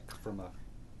check from a.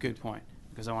 Good point,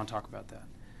 because I want to talk about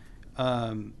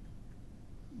that.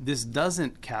 This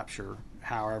doesn't capture,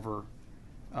 however,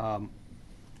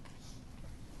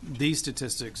 these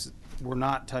statistics. We're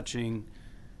not touching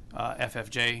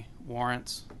FFJ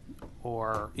warrants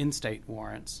or in-state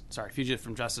warrants. Sorry, fugitive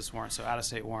from justice warrants, so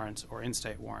out-of-state warrants or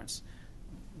in-state warrants.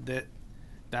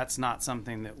 That's not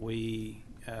something that we.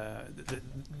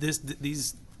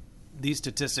 These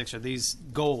statistics or these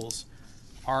goals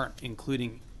aren't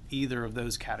including either of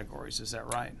those categories. Is that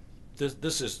right?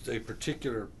 This is a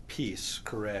particular piece,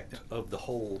 correct, of the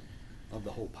whole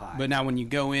pie. But now when you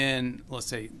go in, let's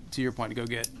say, to your point, to go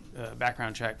get a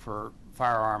background check for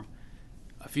firearm,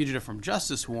 a fugitive from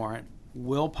justice warrant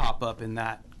will pop up in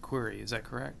that query. Is that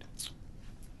correct?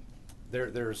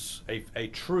 There's a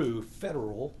true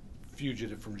federal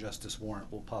fugitive from justice warrant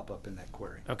will pop up in that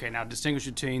query. Okay, now distinguish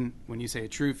between when you say a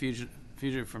true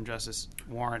fugitive from justice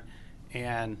warrant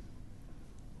and...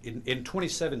 In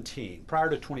 2017, prior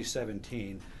to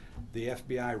 2017, the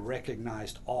FBI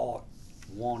recognized all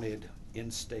wanted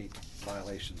in-state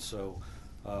violations. So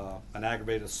an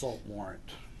aggravated assault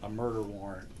warrant, a murder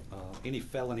warrant, any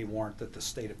felony warrant that the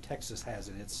state of Texas has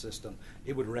in its system,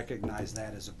 it would recognize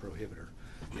that as a prohibitor.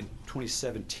 In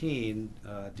 2017,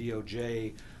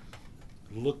 DOJ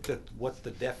looked at what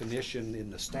the definition in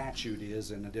the statute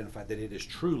is and identified that it is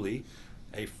truly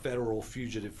a federal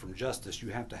fugitive from justice. You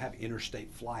have to have interstate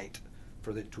flight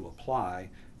for it to apply.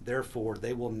 Therefore,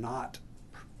 they will not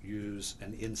use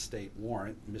an in-state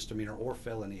warrant, misdemeanor or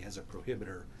felony, as a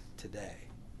prohibitor today.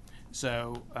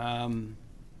 So, I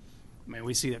mean,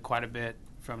 we see that quite a bit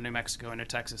from New Mexico into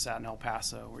Texas, out in El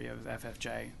Paso, where you have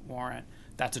FFJ warrant.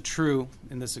 That's a true,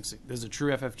 in this is a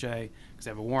true FFJ, because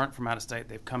they have a warrant from out of state.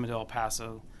 They've come into El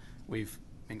Paso. We've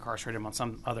incarcerated them on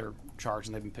some other charge,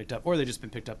 and they've been picked up, or they've just been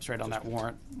picked up straight on that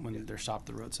warrant when they're stopped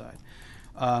at the roadside.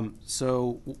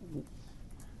 So,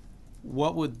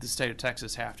 what would the state of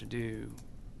Texas have to do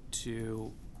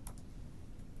to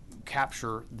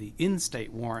capture the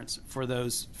in-state warrants for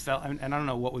those and I don't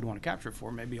know what we'd want to capture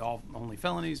for, maybe only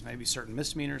felonies, maybe certain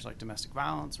misdemeanors like domestic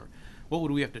violence, or what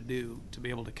would we have to do to be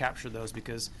able to capture those?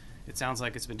 Because it sounds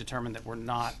like it's been determined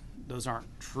that those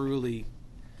aren't truly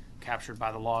captured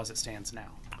by the law as it stands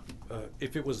now.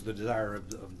 If it was the desire of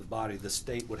the body, the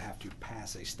state would have to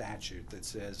pass a statute that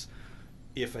says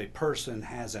if a person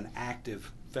has an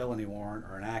active felony warrant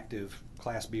or an active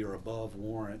Class B or above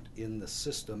warrant in the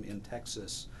system in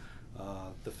Texas,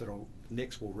 the federal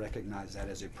NICS will recognize that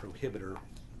as a prohibitor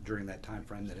during that time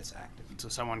frame that it's active. So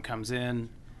someone comes in,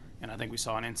 and I think we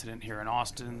saw an incident here in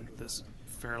Austin that's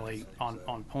fairly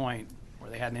on point,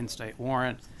 where they had an in-state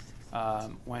warrant,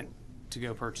 went to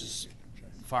go purchase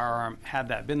firearm. Had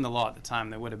that been the law at the time,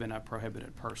 they would have been a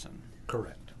prohibited person.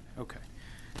 Correct. Okay,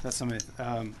 that's something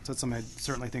I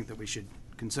certainly think that we should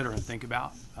consider and think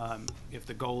about. If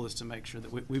the goal is to make sure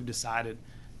that we've decided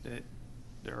that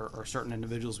there are certain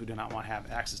individuals we do not want to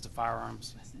have access to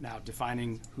firearms. Now,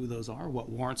 defining who those are, what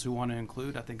warrants we want to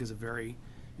include, I think is a very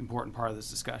important part of this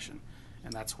discussion,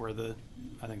 and that's where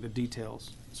I think the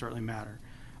details certainly matter.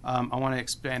 I want to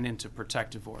expand into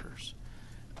protective orders.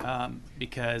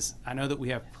 Because I know that we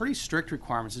have pretty strict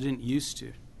requirements, it didn't used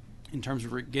to, in terms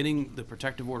of getting the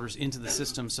protective orders into the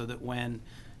system so that when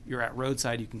you're at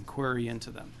roadside, you can query into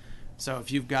them. So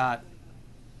if you've got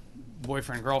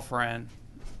boyfriend, girlfriend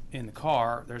in the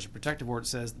car, there's a protective order that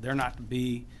says they're not to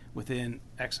be within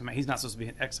X amount, he's not supposed to be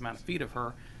in X amount of feet of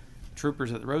her.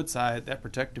 troopers at the roadside, that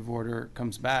protective order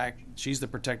comes back, she's the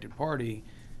protected party,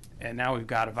 and now we've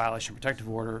got a violation of protective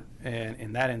order, and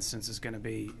in that instance, it's going to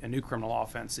be a new criminal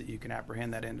offense that you can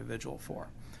apprehend that individual for.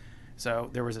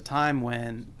 So there was a time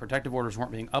when protective orders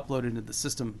weren't being uploaded into the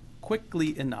system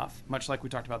quickly enough, much like we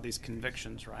talked about these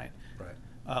convictions, right? Right.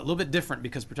 A little bit different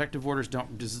because protective orders don't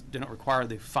require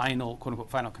the final, quote unquote,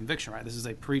 final conviction, right? This is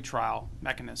a pretrial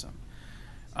mechanism.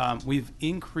 We've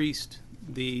increased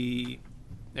the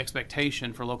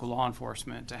expectation for local law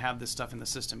enforcement to have this stuff in the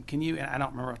system. Can you, and I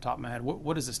don't remember off the top of my head,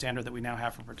 what is the standard that we now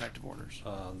have for protective orders?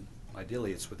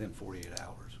 Ideally, it's within 48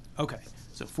 hours. Okay,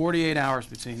 so 48 hours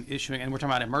between issuing, and we're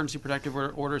talking about emergency protective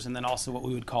orders, and then also what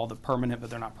we would call the permanent, but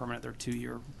they're not permanent, they're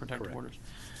 2-year protective Correct. orders.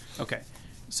 Okay,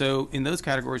 so in those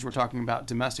categories, we're talking about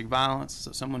domestic violence,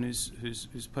 so someone who's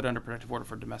put under protective order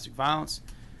for domestic violence,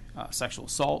 sexual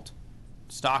assault,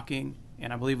 stalking,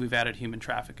 and I believe we've added human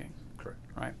trafficking. Correct.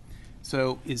 Right.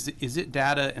 So is it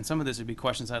data, and some of this would be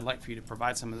questions I'd like for you to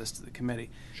provide some of this to the committee.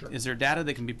 Sure. Is there data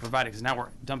that can be provided? Because now we're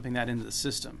dumping that into the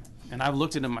system. And I've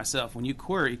looked at them myself. When you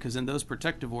query, because in those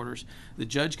protective orders, the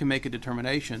judge can make a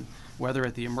determination, whether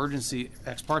at the emergency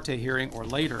ex parte hearing or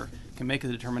later, can make a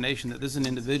determination that this is an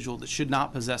individual that should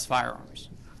not possess firearms.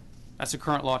 That's the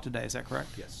current law today, is that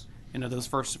correct? Yes. In those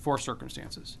first 4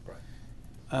 circumstances.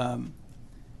 Right.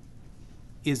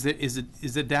 Is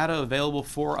the data available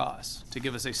for us to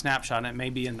give us a snapshot, and it may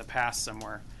be in the past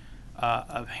somewhere,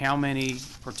 of how many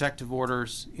protective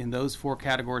orders in those 4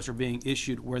 categories are being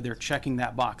issued where they're checking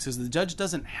that box? Because the judge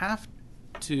doesn't have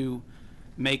to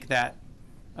make that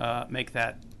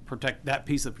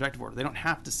piece of the protective order. They don't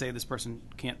have to say this person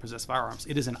can't possess firearms.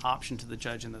 It is an option to the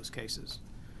judge in those cases.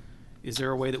 Is there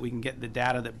a way that we can get the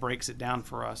data that breaks it down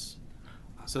for us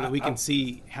so that we can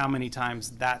see how many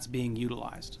times that's being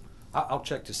utilized? I'll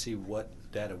check to see what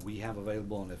data we have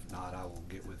available, and if not, I will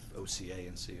get with OCA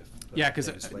and see if. Yeah, because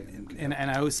and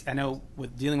I know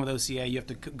with dealing with OCA, you have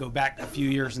to go back a few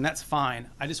years, and that's fine.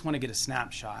 I just want to get a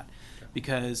snapshot,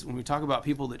 because when we talk about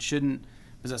people that shouldn't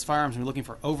possess firearms, and we're looking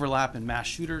for overlap in mass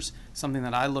shooters, something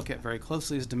that I look at very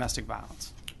closely is domestic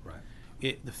violence.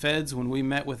 Right. The feds, when we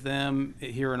met with them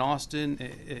here in Austin,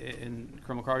 and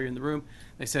Colonel McCarty in the room,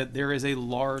 they said there is a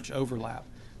large overlap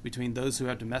between those who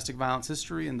have domestic violence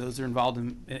history and those that are involved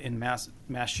in mass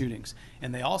shootings.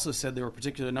 And they also said there were a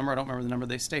particular number, I don't remember the number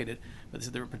they stated, but they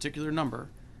said there were a particular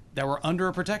number that were under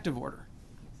a protective order,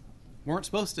 weren't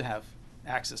supposed to have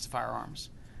access to firearms,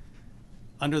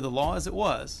 under the law as it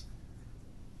was,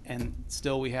 and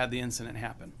still we had the incident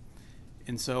happen.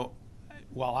 And so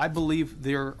while I believe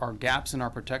there are gaps in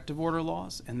our protective order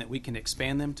laws and that we can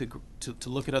expand them to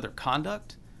look at other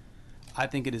conduct, I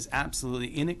think it is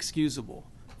absolutely inexcusable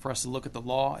for us to look at the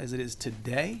law as it is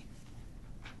today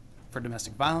for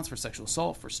domestic violence, for sexual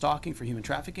assault, for stalking, for human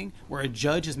trafficking, where a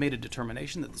judge has made a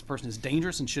determination that this person is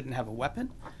dangerous and shouldn't have a weapon.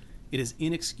 It is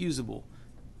inexcusable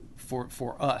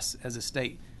for us as a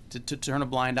state to turn a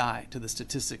blind eye to the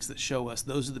statistics that show us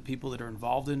those are the people that are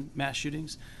involved in mass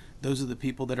shootings. Those are the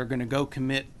people that are going to go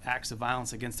commit acts of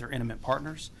violence against their intimate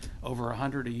partners, over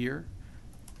 100 a year,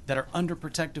 that are under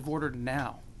protective order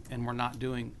now, and we're not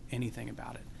doing anything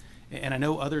about it. And I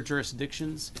know other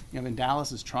jurisdictions, in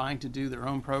Dallas is trying to do their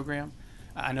own program.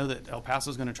 I know that El Paso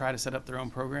is going to try to set up their own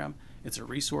program. It's a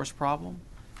resource problem.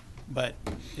 But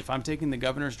if I'm taking the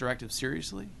governor's directive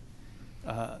seriously,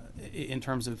 in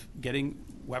terms of getting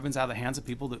weapons out of the hands of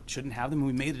people that shouldn't have them,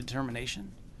 we made a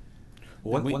determination.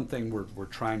 One thing we're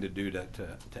trying to do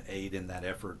to aid in that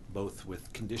effort, both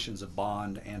with conditions of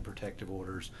bond and protective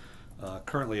orders,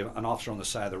 currently an officer on the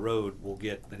side of the road will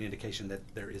get an indication that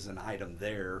there is an item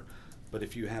there, but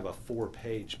if you have a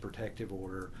 4-page protective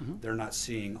order, they're not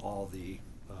seeing all the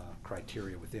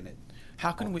criteria within it.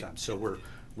 How can we? So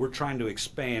we're trying to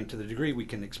expand to the degree we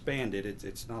can expand it.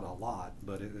 It's not a lot,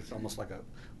 but it's almost like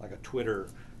a Twitter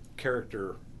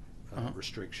character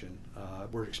restriction.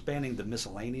 We're expanding the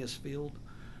miscellaneous field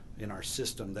in our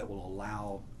system that will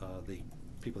allow the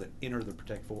people that enter the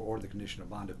protective order or the condition of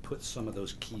bond to put some of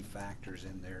those key factors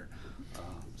in there,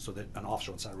 so that an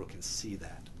officer on the side of the road can see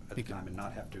that at the time and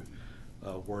not have to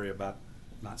worry about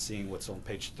not seeing what's on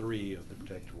page 3 of the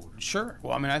protective order. Sure.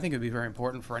 Well, I think it'd be very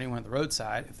important for anyone at the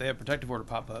roadside, if they have protective order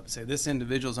pop up, say this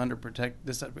individual's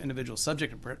this individual's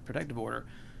subject to protective order,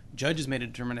 judge has made a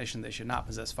determination they should not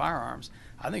possess firearms.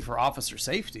 I think for officer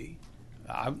safety,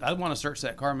 I'd want to search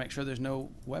that car and make sure there's no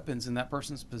weapons in that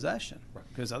person's possession. Right.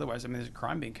 Because otherwise, there's a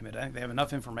crime being committed. I think they have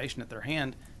enough information at their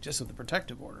hand just with the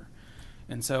protective order.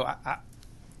 And so,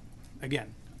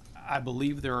 I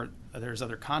believe there's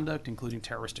other conduct, including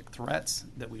terroristic threats,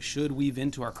 that we should weave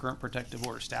into our current protective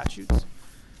order statutes.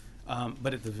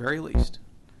 But at the very least,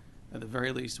 at the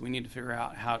very least, we need to figure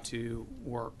out how to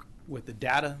work with the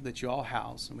data that you all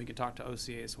house, and we can talk to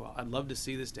OCA as well. I'd love to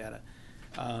see this data.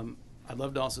 I'd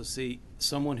love to also see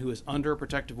someone who is under a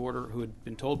protective order, who had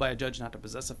been told by a judge not to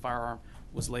possess a firearm,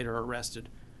 was later arrested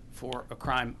for a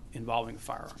crime involving a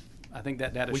firearm. I think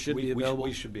that data should be available.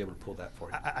 We should be able to pull that for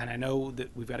you. And I know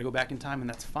that we've got to go back in time, and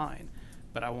that's fine,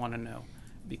 but I want to know,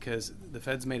 because the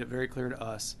feds made it very clear to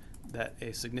us that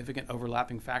a significant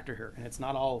overlapping factor here, and it's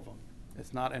not all of them,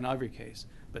 it's not in every case,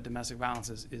 but domestic violence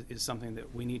is something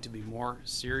that we need to be more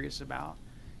serious about.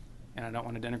 And I don't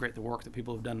want to denigrate the work that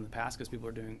people have done in the past, because people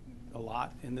are doing a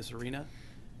lot in this arena,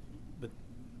 but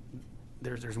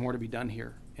there's more to be done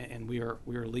here, and we are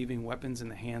leaving weapons in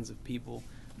the hands of people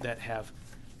that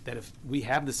if we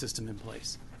have the system in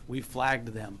place, we've flagged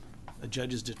them, a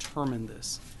judge has determined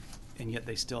this, and yet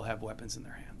they still have weapons in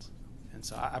their hands. And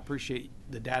so I appreciate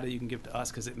the data you can give to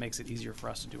us, because it makes it easier for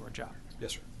us to do our job.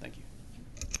 Yes, sir. Thank you.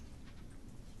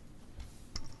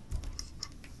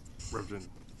 Representative.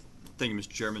 Thank you, Mr.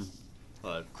 Chairman.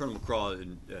 Colonel McCraw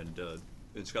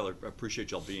and Skylar, I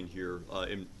appreciate y'all being here.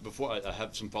 And before I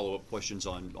have some follow-up questions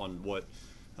on what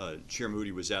Chair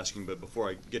Moody was asking, but before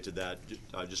I get to that,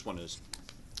 I just want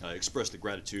to express the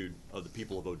gratitude of the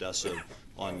people of Odessa.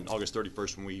 On August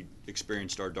 31st, when we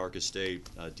experienced our darkest day,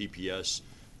 DPS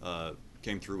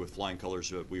came through with flying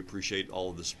colors. We appreciate all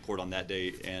of the support on that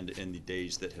day and in the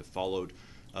days that have followed.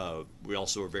 We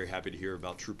also are very happy to hear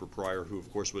about Trooper Pryor, who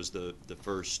of course was the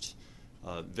first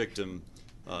victim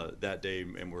that day,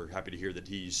 and we're happy to hear that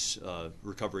he's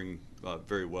recovering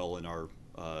very well in our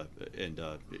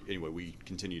anyway, we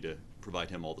continue to provide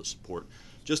him all the support.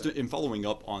 Just in following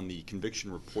up on the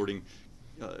conviction reporting,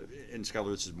 and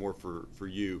Skylar, this is more for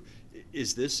you.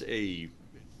 Is this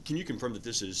can you confirm that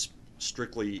this is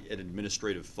strictly an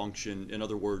administrative function? In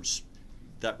other words,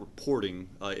 that reporting,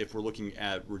 if we're looking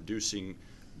at reducing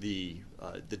the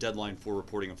deadline for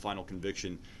reporting a final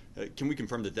conviction, can we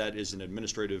confirm that that is an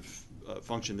administrative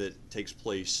function that takes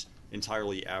place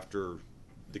entirely after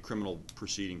the criminal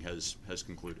proceeding has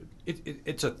concluded?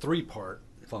 It's a three-part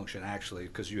function, actually,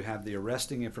 because you have the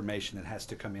arresting information that has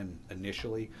to come in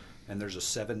initially, and there's a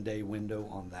 7-day window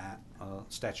on that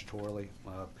statutorily.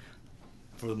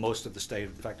 For most of the state,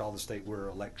 in fact, all the state, we're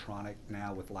electronic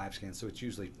now with live scans, so it's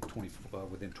usually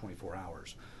within 24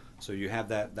 hours. So you have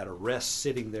that arrest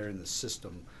sitting there in the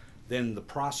system. Then the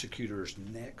prosecutors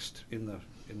next in the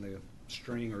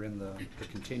string or in the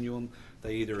continuum,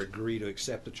 they either agree to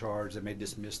accept the charge, they may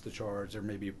dismiss the charge, there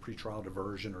may be a pretrial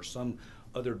diversion or some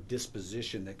other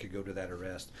disposition that could go to that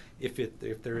arrest. If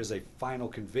there is a final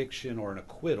conviction or an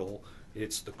acquittal,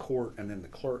 it's the court and then the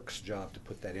clerk's job to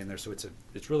put that in there. So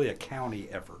it's really a county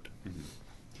effort.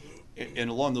 Mm-hmm. And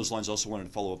along those lines, I also wanted to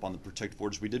follow up on the protective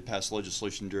orders. We did pass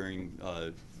legislation during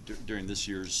this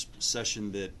year's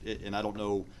session that, and I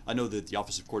know that the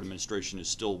Office of Court Administration is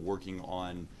still working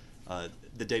on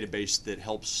the database that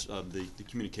helps the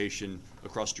communication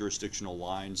across jurisdictional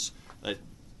lines.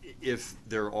 If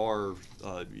there are,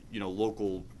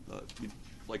 local,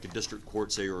 like a district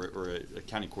court, say, or a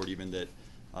county court even,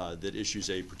 that issues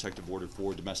a protective order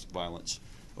for domestic violence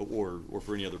or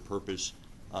for any other purpose,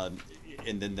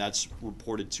 and then that's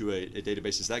reported to a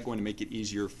database, is that going to make it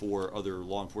easier for other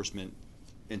law enforcement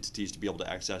entities to be able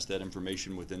to access that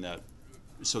information within that,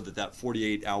 so that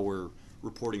 48-hour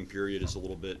reporting period is a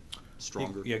little bit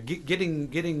stronger? Yeah,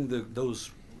 getting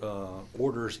those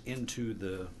orders into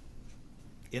the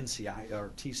NCI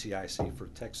or TCIC for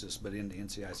Texas, but into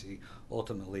NCIC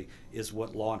ultimately is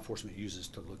what law enforcement uses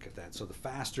to look at that. So the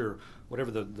faster,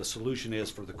 whatever the solution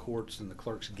is for the courts and the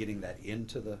clerks getting that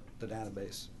into the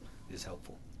database is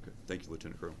helpful. Okay. Thank you,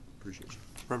 Lieutenant Colonel. Appreciate you.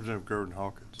 Representative Gordon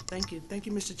Hawkins. Thank you. Thank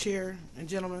you, Mr. Chair and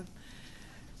gentlemen.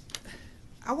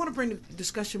 I want to bring the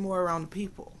discussion more around the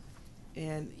people.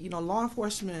 And, law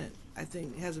enforcement, I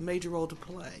think, has a major role to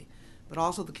play, but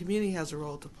also the community has a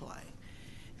role to play.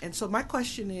 And so my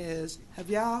question is, have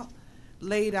y'all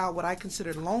laid out what I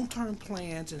consider long-term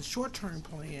plans and short-term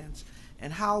plans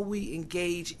and how we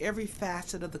engage every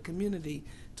facet of the community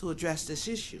to address this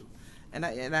issue? And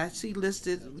I see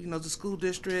listed, the school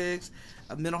districts,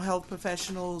 mental health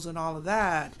professionals and all of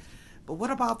that. But what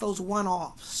about those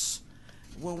one-offs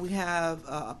when we have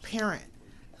a parent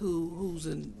who's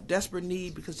in desperate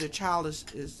need because their child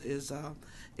is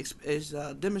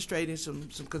demonstrating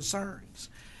some concerns?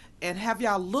 And have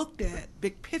y'all looked at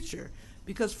big picture?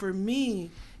 Because for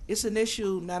me, it's an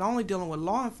issue not only dealing with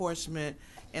law enforcement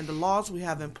and the laws we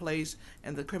have in place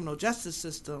and the criminal justice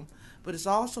system, but it's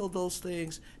also those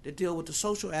things that deal with the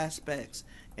social aspects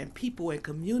and people and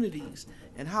communities,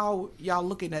 and how y'all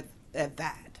looking at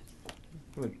that.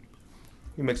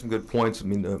 You make some good points. I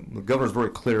mean, the governor's very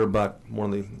clear about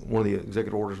one of the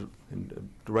executive orders and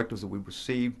directives that we've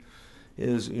received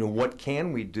is, what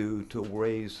can we do to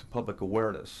raise public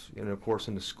awareness? And of course,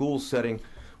 in the school setting,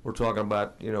 we're talking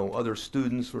about, other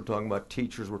students, we're talking about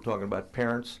teachers, we're talking about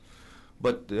parents.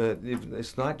 But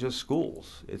it's not just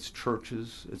schools, it's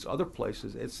churches, it's other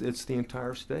places, it's the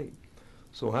entire state.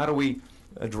 So how do we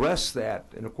address that?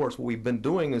 And of course, what we've been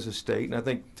doing as a state, and I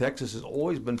think Texas has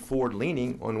always been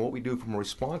forward-leaning on what we do from a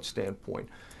response standpoint.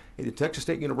 At the Texas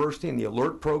State University and the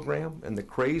ALERT program and the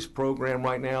CRAZE program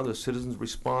right now, the Citizens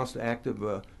Response to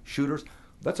Active Shooters,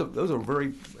 those are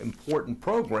very important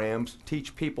programs to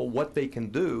teach people what they can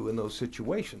do in those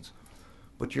situations.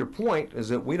 But your point is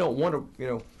that we don't want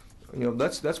to,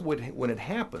 that's what, when it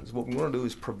happens, what we want to do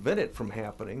is prevent it from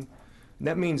happening. And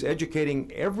that means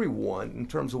educating everyone in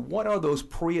terms of what are those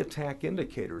pre-attack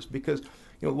indicators. Because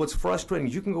what's frustrating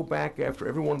is you can go back after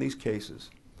every one of these cases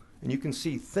and you can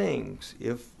see things,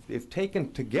 if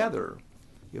taken together,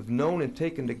 if known and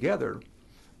taken together,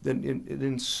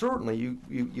 then certainly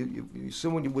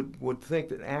someone would think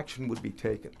that action would be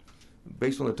taken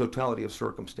based on the totality of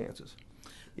circumstances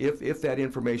if that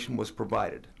information was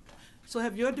provided. So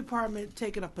have your department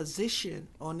taken a position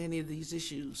on any of these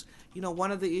issues?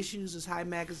 One of the issues is high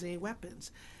magazine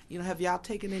weapons. Have y'all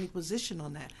taken any position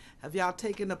on that? Have y'all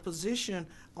taken a position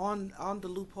on the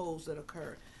loopholes that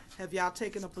occur? Have y'all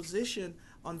taken a position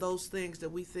on those things that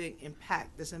we think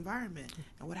impact this environment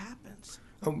and what happens?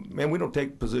 Man, we don't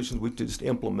take positions, we just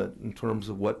implement in terms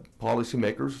of what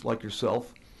policymakers like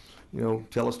yourself,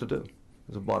 tell us to do,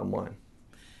 is the bottom line.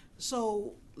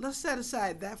 So let's set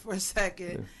aside that for a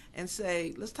second and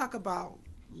say, let's talk about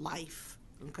life,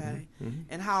 okay?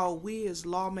 And how we as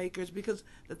lawmakers, because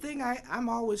the thing I'm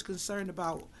always concerned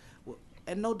about,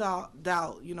 and no doubt,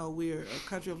 we're a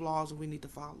country of laws and we need to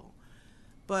follow.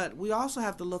 But we also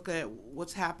have to look at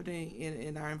what's happening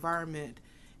in our environment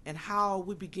and how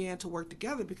we begin to work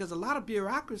together, because a lot of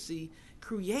bureaucracy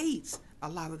creates a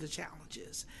lot of the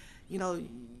challenges. Y'all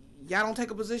don't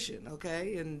take a position,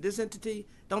 okay? And this entity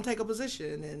don't take a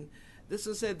position. And this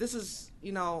is said, this is,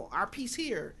 our piece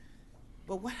here.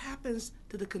 But what happens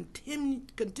to the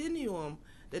continuum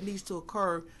that needs to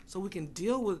occur so we can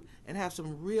deal with and have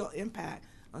some real impact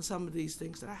on some of these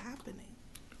things that are happening?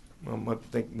 I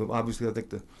think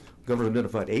the governor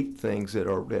identified 8 things that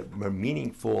are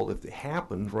meaningful if they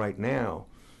happened right now,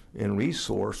 and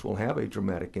resource will have a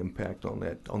dramatic impact on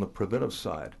that, on the preventive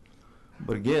side.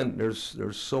 But again, there's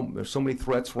so many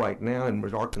threats right now, and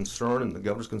our concern, and the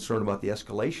governor's concerned about the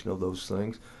escalation of those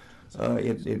things.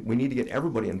 We need to get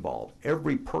everybody involved.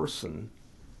 Every person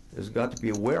has got to be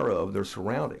aware of their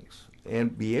surroundings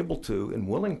and be able to and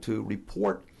willing to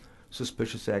report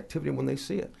suspicious activity when they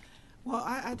see it. Well,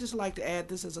 I just like to add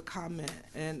this as a comment,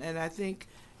 and I think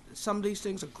some of these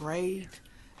things are great,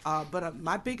 but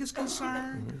my biggest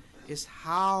concern is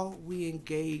how we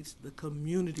engage the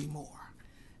community more,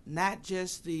 not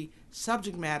just the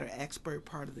subject matter expert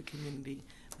part of the community,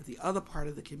 but the other part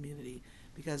of the community,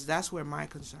 because that's where my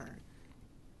concern.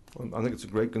 Well, I think it's a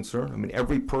great concern. I mean,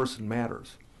 every person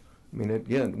matters. I mean,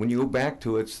 again, when you go back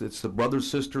to it, it's the brothers,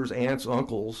 sisters, aunts,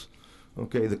 uncles,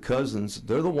 okay, the cousins.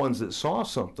 They're the ones that saw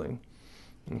something.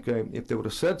 Okay, if they would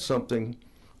have said something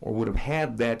or would have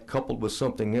had that coupled with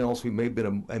something else, we may have been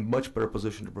in a much better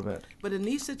position to prevent. But in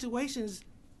these situations,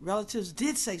 relatives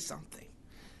did say something.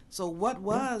 So what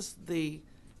was the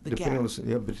gap?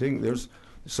 But there's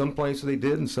some places they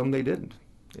did and some they didn't.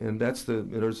 And that's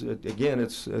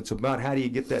it's about how do you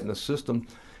get that in the system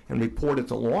and report it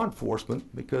to law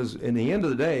enforcement, because in the end of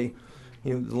the day,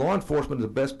 the law enforcement is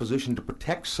the best position to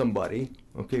protect somebody,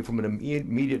 okay, from an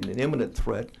immediate and imminent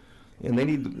threat. And they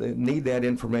need that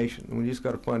information. And we just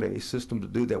got to find a system to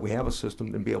do that. We have a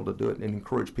system and be able to do it and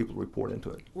encourage people to report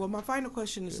into it. Well, my final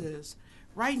question is this.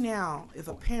 Right now, if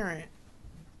a parent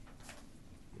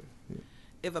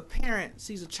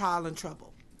sees a child in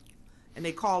trouble and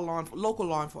they call local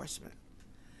law enforcement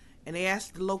and they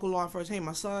ask the local law enforcement, hey,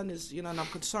 my son is, and I'm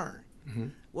concerned.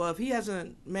 Well, if he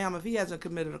hasn't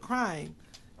committed a crime,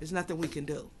 there's nothing we can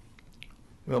do.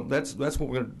 Well, that's what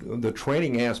we're going to do, the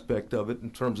training aspect of it, in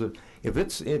terms of if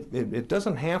it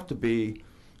doesn't have to be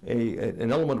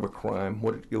an element of a crime.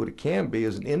 What it can be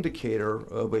is an indicator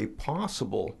of a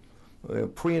possible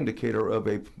pre-indicator of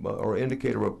or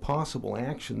indicator of possible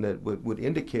action that would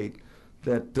indicate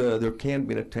that there can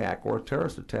be an attack or a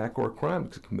terrorist attack or a crime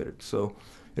is committed. So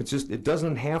it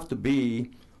doesn't have to be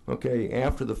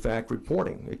after the fact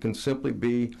reporting. It can simply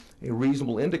be a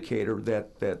reasonable indicator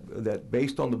that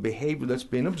based on the behavior that's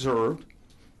been observed,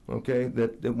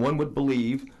 that one would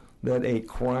believe that a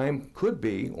crime could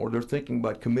be, or they're thinking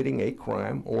about committing a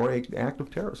crime or an act of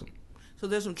terrorism. So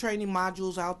there's some training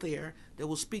modules out there that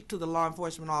will speak to the law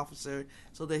enforcement officer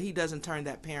so that he doesn't turn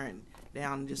that parent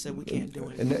down and just say we can't do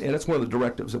it. And that's one of the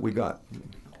directives that we got.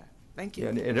 Thank you.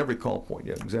 Yeah, at every call point,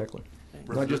 yeah, exactly.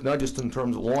 Not just in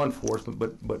terms of law enforcement,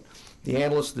 but the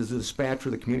analyst, the dispatcher,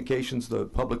 the communications, the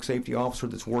public safety officer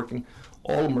that's working,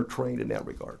 all of them are trained in that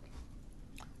regard.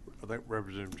 I think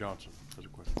Representative Johnson has a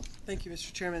question. Thank you,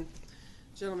 Mr. Chairman.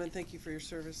 Gentlemen, thank you for your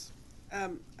service.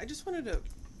 I just wanted to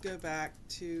go back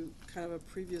to kind of a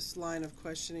previous line of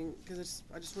questioning because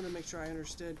I just want to make sure I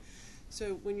understood.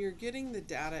 So when you're getting the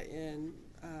data in,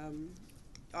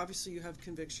 obviously you have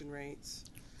conviction rates.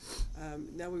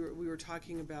 Now we were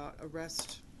talking about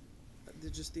arrest,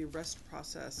 just the arrest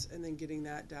process, and then getting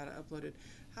that data uploaded.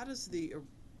 How does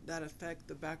that affect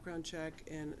the background check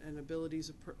and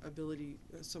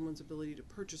someone's ability to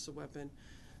purchase a weapon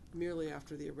merely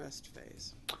after the arrest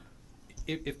phase?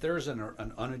 If there's an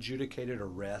unadjudicated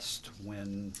arrest,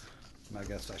 I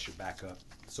guess I should back up.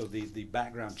 So the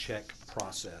background check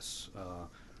process,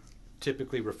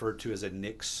 typically referred to as a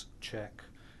NICS check,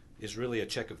 is really a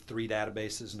check of 3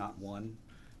 databases, not one.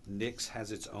 NICS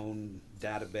has its own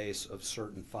database of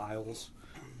certain files,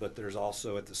 but there's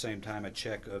also at the same time a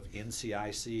check of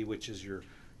NCIC, which is your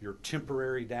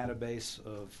temporary database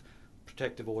of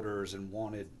protective orders and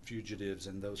wanted fugitives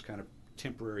and those kind of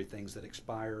temporary things that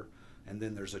expire. And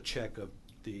then there's a check of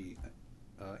the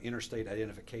Interstate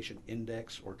Identification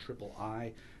Index, or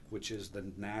III, which is the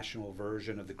national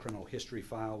version of the criminal history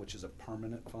file, which is a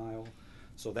permanent file.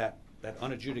 So that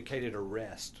unadjudicated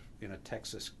arrest in a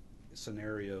Texas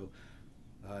scenario,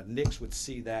 NICS would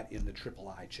see that in the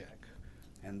III check.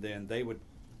 And then they would,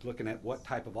 looking at what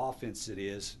type of offense it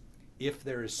is, if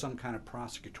there is some kind of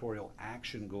prosecutorial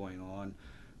action going on,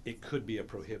 it could be a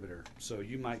prohibitor. So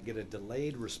you might get a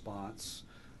delayed response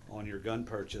on your gun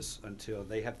purchase until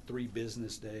they have 3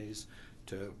 business days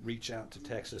to reach out to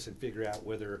Texas and figure out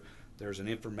whether there's an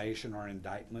information or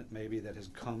indictment maybe that has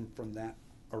come from that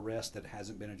arrest that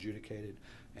hasn't been adjudicated.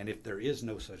 And if there is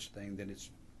no such thing, then it's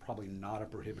probably not a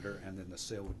prohibitor, and then the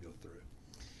sale would go through.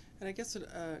 And I guess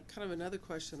kind of another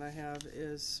question I have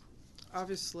is,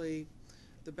 obviously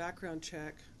the background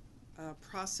check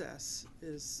process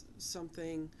is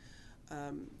something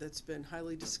that's been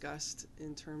highly discussed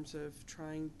in terms of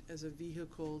trying as a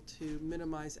vehicle to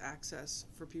minimize access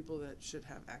for people that should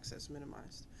have access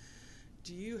minimized.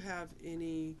 Do you have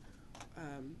any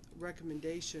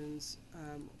recommendations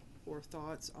or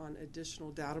thoughts on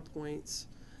additional data points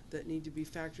that need to be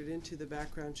factored into the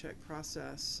background check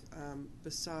process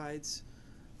besides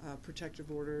protective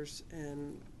orders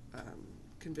and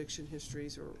conviction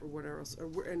histories or whatever else?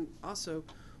 And also,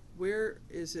 where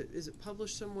is it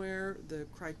published somewhere, the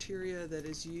criteria that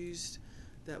is used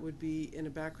that would be in a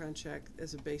background check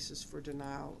as a basis for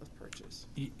denial of purchase?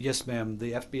 Yes, ma'am.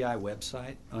 The FBI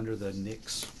website under the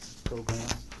NICS program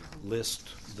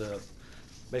lists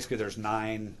basically there's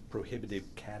 9 prohibited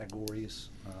categories,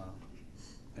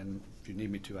 and if you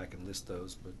need me to, I can list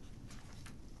those, but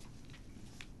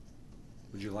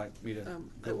would you like me to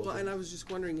go over? Well, and I was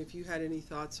just wondering if you had any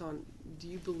thoughts on, do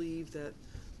you believe that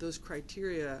those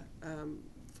criteria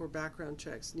for background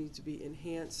checks need to be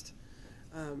enhanced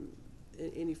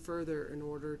any further in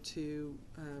order to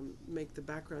make the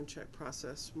background check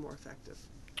process more effective?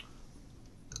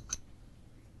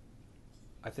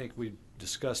 I think we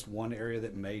discussed one area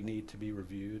that may need to be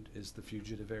reviewed is the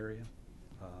fugitive area.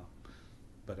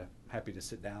 But I'm happy to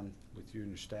sit down with you and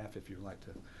your staff if you'd like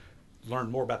to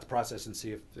learn more about the process and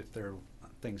see if there are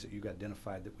things that you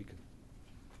identified that we could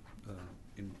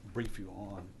brief you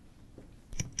on.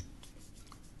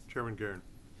 Chairman Guerin.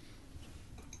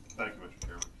 Thank you, Mr.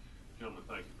 Chairman. Gentlemen,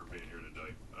 thank you for being here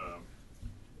today.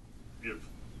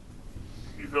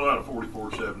 If you fill out a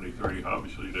 4473,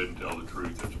 obviously you didn't tell the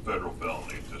truth. It's a federal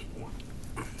felony at this point,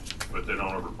 but they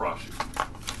don't ever prosecute.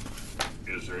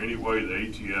 Is there any way the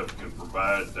ATF can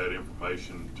provide that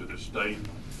information to the state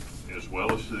as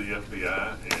well as to the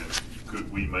FBI? And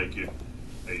could we make it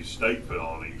a state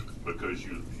felony because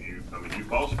you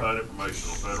falsified information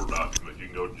on federal documents, you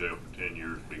can go to jail for 10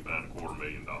 years and be fined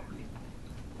 $250,000.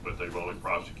 But they've only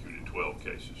prosecuted 12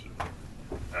 cases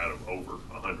out of over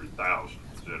 100,000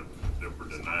 that were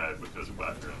denied because of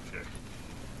background checks.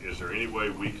 Is there any way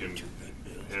we can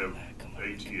have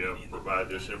ATF provide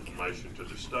this information to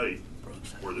the state,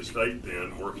 where the state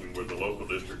then, working with the local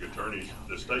district attorneys,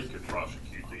 the state could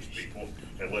prosecute these people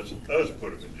and let us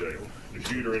put them in jail? The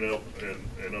shooter in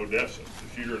Odessa,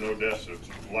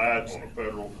 lied on a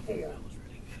federal form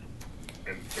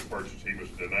and to purchase. He was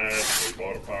denied, so he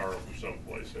bought a firearm from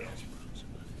someplace else.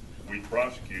 we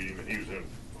prosecute him and he was in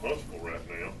Huntsville right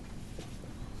now,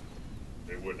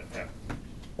 it wouldn't have happened.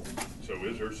 So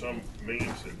is there some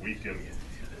means that we can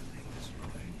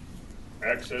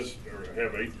access or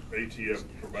have ATF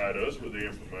provide us with the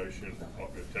information of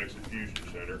the Texas Fusion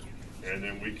Center, and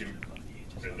then we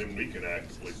can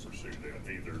actively pursue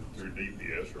that either through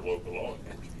DPS or local law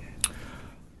enforcement?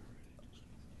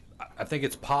 I think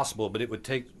it's possible, but it would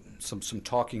take some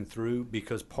talking through,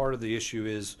 because part of the issue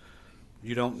is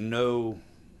you don't know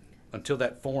until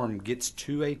that form gets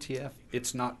to ATF.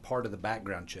 It's not part of the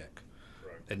background check.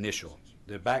 Right. Initial.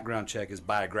 The background check is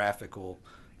biographical,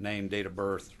 name, date of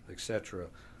birth, etc.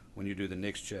 when you do the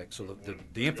NICS check. So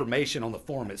the information on the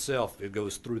form itself, it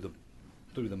goes through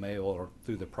the mail or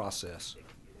through the process.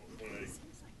 When a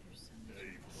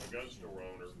gun store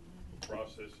owner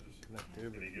processes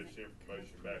and he gets the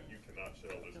information back, you cannot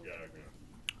sell this guy a gun.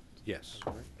 Yes.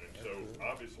 And so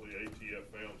obviously ATF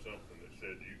found something that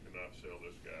said you cannot sell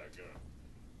this guy a gun.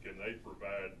 Can they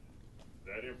provide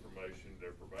that information?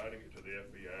 They're providing it to the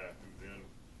FBI,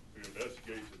 who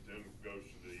investigates it, then goes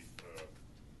to the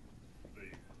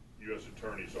U.S.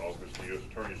 Attorney's Office. The U.S.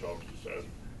 Attorney's Office decides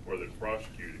whether to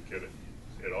prosecute it. Can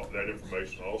that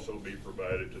information also be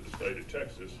provided to the state of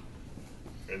Texas?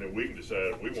 And then we can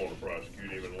decide if we want to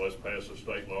prosecute him, and let's pass a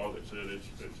state law that said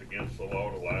it's against the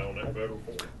law to lie on that federal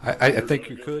form. I think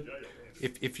you could.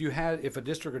 If a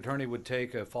district attorney would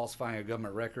take falsifying a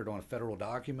government record on a federal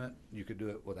document, you could do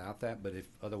it without that. But if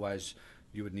otherwise,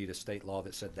 you would need a state law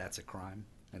that said that's a crime,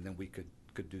 and then we could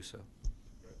do so.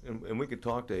 And we could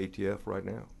talk to ATF right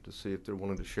now to see if they're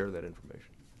willing to share that information.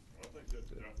 I think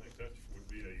that would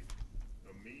be a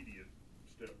immediate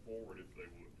step forward if they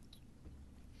would.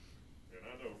 And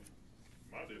I know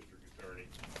my district attorney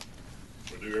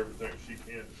would do everything she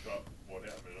can to stop what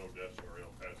happened in Odessa or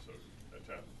El Paso, that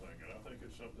type of thing. And I think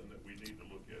it's something that we need to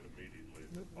look at immediately.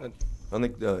 I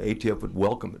think ATF would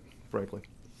welcome it, frankly.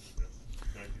 Yeah.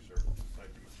 Thank you, sir. Thank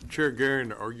you. Chair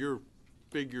Garin, are your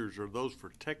figures, are those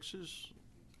for Texas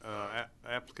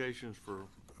applications for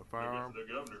a firearm? The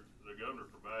governor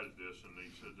provided this, and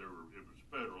he said it was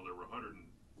federal. There were 112,000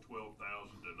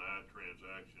 denied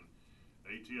transactions.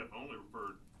 ATF only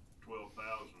referred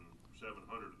 12,700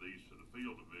 of these to the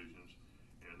field divisions,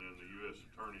 and then the U.S.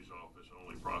 Attorney's Office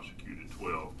only prosecuted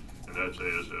 12, and that's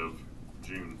as of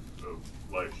June of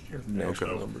last year.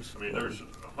 National numbers. I mean, there's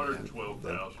 112,000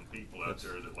 people out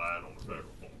there that lied on the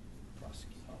federal form,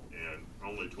 and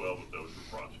only 12 of those were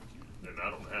prosecuted. And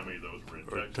I don't know how many of those were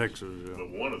in Texas. Yeah.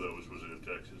 But one of those was in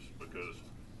Texas because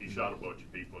he shot a bunch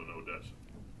of people in Odessa.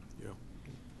 Yeah.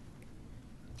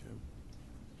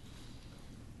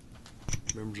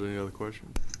 Members, any other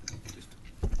questions?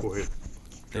 Go ahead.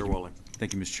 Chair Walling.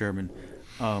 Thank you, Mr. Chairman.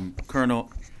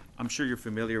 Colonel, I'm sure you're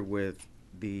familiar with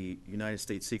the United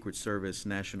States Secret Service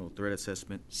National Threat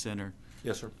Assessment Center.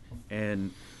 Yes, sir.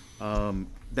 And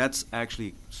that's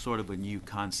actually sort of a new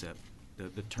concept,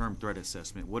 the term threat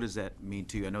assessment. What does that mean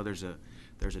to you? I know there's a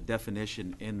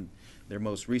definition in their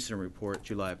most recent report,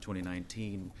 July of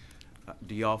 2019.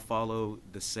 Do y'all follow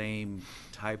the same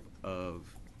type of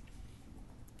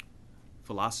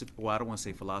philosophy? Well, I don't want to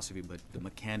say philosophy, but the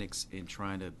mechanics in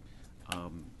trying to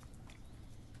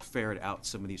ferret out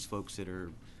some of these folks that are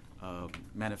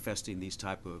manifesting these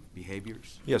type of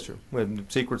behaviors? Yes, sir. When the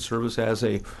Secret Service has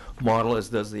a model, as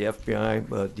does the FBI,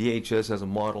 DHS has a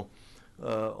model,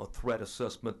 a threat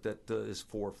assessment that is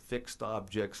for fixed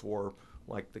objects or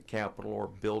like the Capitol or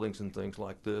buildings and things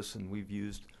like this, and we've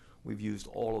used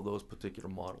all of those particular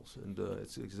models. And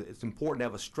it's important to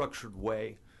have a structured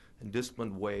way and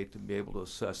disciplined way to be able to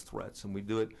assess threats, and we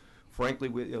do it. Frankly,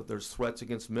 there's threats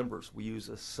against members. We use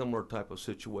a similar type of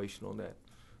situation on that.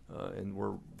 And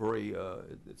we're very,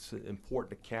 it's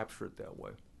important to capture it that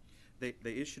way. They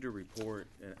issued a report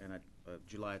in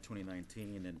July of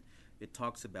 2019, and it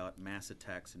talks about mass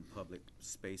attacks in public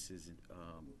spaces.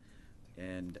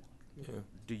 And yeah.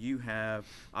 Do you have,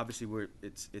 obviously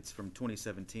it's from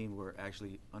 2017, we're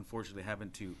actually unfortunately having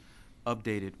to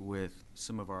update it with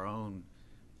some of our own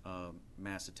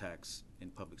mass attacks in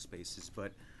public spaces.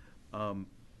 But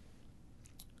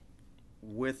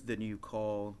with the new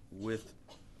call,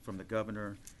 from the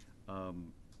governor,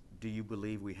 do you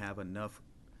believe we have enough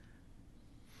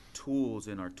tools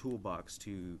in our toolbox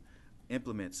to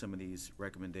implement some of these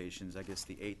recommendations? I guess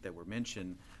the 8 that were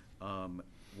mentioned.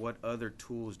 What other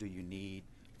tools do you need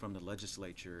from the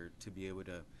legislature to be able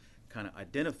to kind of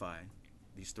identify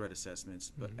these threat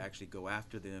assessments, but actually go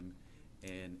after them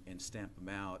and stamp them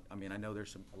out? I mean, I know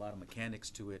there's a lot of mechanics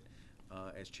to it,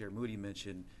 as Chair Moody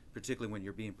mentioned, particularly when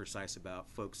you're being precise about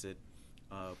folks that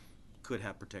could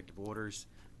have protective orders.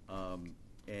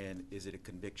 And is it a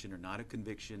conviction or not a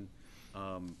conviction?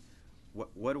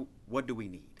 What do we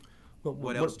need? Well,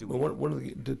 What else do we need? one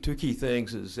of the two key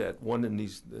things is that one in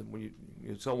these, when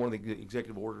you saw one of the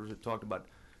executive orders that talked about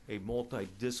a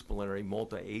multidisciplinary,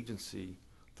 multi-agency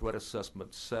threat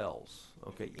assessment cells,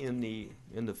 okay, in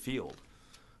the field.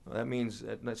 That means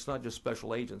that it's not just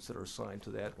special agents that are assigned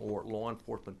to that or law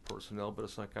enforcement personnel, but a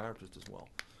psychiatrist as well.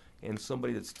 And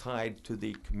somebody that's tied to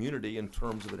the community in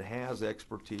terms of it has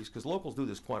expertise, because locals do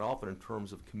this quite often in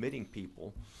terms of committing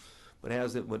people,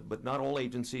 but not all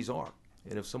agencies are.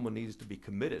 And if someone needs to be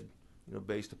committed,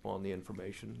 based upon the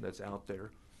information that's out there,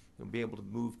 be able to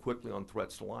move quickly on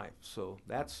threats to life. So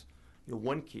that's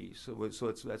one key. So that's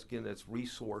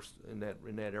resourced in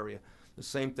that area. The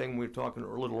same thing we were talking a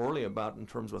little earlier about in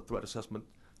terms of a threat assessment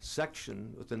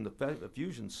section within the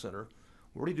Fusion Center.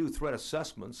 We already do threat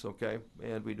assessments, okay,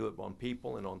 and we do it on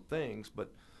people and on things,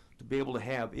 but to be able to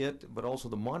have it, but also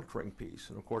the monitoring piece.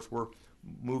 And of course, we're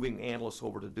moving analysts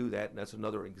over to do that, and that's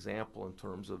another example in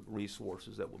terms of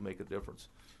resources that will make a difference.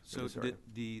 So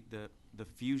the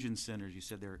fusion centers, you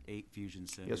said there are 8 fusion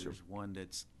centers. Yes, sir. One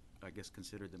that's, I guess,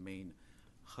 considered the main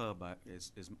hub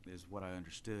is what I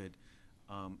understood.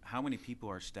 How many people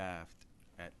are staffed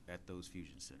at those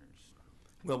fusion centers?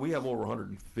 Well, we have over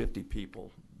 150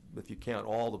 people, if you count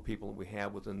all the people that we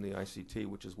have within the ICT,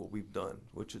 which is what we've done,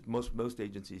 which is most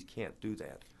agencies can't do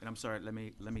that. And I'm sorry, let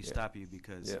me stop you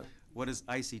because what does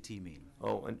ICT mean?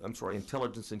 Oh, and I'm sorry,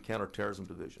 Intelligence and Counterterrorism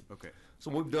Division. Okay.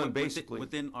 So what we've done basically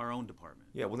within our own department.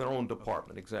 Yeah, within our own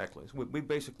department, exactly. So we've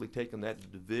basically taken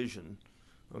that division,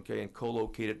 okay, and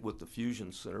co-located with the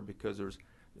Fusion Center because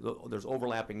there's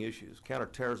overlapping issues.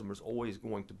 Counterterrorism is always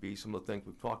going to be some of the things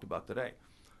we've talked about today,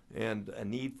 and a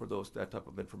need for that type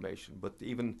of information. But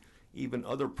even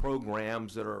other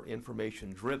programs that are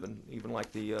information driven, even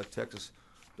like the Texas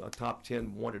Top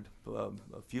 10 Wanted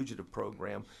Fugitive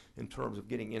Program, in terms of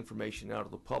getting information out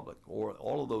of the public, or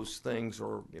all of those things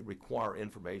require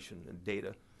information and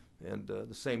data. And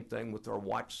the same thing with our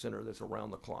watch center that's around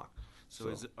the clock. So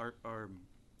is it,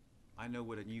 I know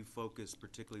with a new focus,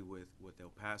 particularly with El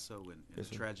Paso and Yes,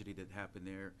 the sir. tragedy that happened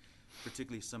there,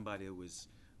 particularly somebody that was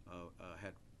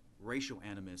had racial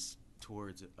animus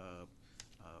towards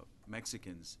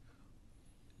Mexicans.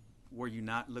 Were you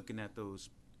not looking at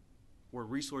those? Were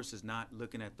resources not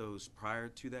looking at those prior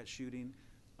to that shooting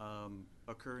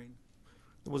occurring?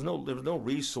 There was no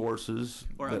resources.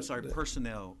 Or I'm sorry,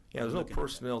 personnel. Yeah, there's no looking at that.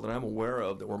 personnel that I'm aware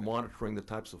of that were monitoring the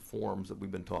types of forms that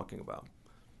we've been talking about.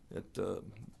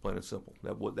 Plain and simple.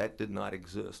 That did not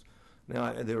exist.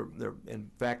 Now, in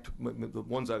fact,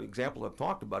 the example I've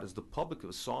talked about is the public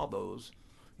that saw those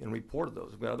and reported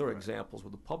those. We've got other examples where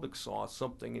the public saw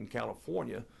something in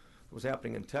California that was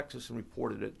happening in Texas and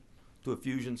reported it to a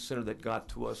fusion center that got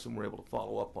to us, and we're able to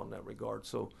follow up on that regard.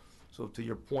 So to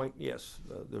your point, yes,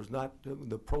 there's not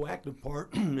the proactive part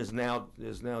is now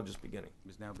just beginning.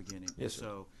 Is now beginning. Yes, sir.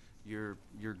 So your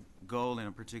goal,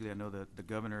 and particularly I know that the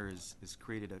governor has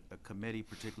created a committee,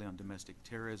 particularly on domestic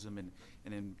terrorism,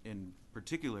 and in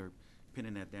particular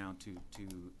pinning that down to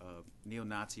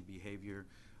neo-Nazi behavior.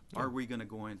 Are we going to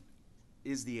go in?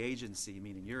 Is the agency,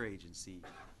 meaning your agency,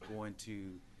 going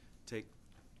to take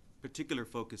particular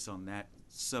focus on that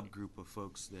subgroup of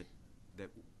folks that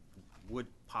would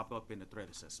pop up in the threat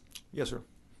assessment? Yes, sir.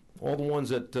 All the ones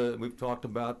that we've talked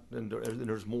about, and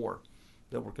there's more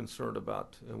that we're concerned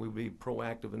about, and we'll be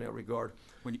proactive in that regard.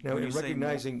 When Now, you in say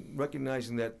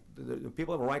recognizing that the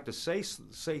people have a right to say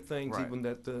things, Right. even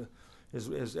that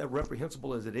as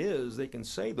reprehensible as it is, they can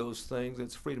say those things.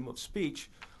 It's freedom of speech.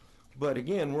 But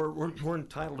again, we're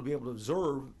entitled to be able to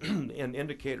observe and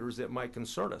indicators that might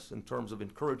concern us in terms of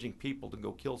encouraging people to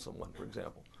go kill someone, for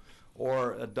example,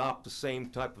 or adopt the same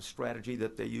type of strategy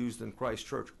that they used in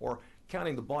Christchurch, or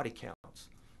counting the body counts.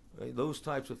 Those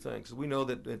types of things. We know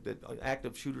that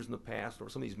active shooters in the past, or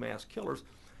some of these mass killers,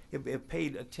 have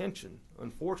paid attention.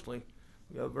 Unfortunately,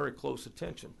 very close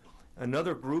attention.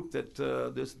 Another group that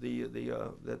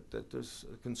that there's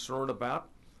concern about,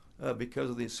 because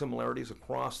of the similarities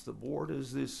across the board,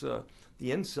 is the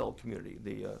incel community,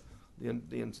 the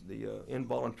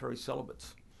involuntary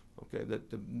celibates, okay,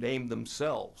 that name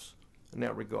themselves in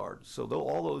that regard. So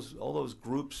all those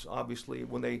groups, obviously,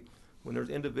 when there's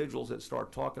individuals that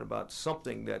start talking about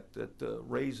something that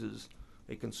raises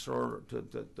a concern,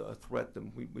 a threat,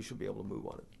 then we should be able to move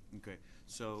on it. Okay,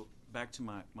 so back to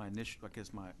my initial, I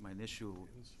guess my initial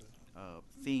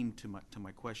theme to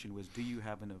my question was, do you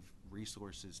have enough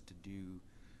resources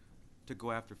to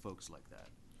go after folks like that?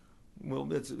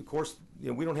 Well, it's, of course,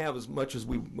 we don't have as much as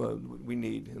we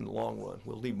need in the long run.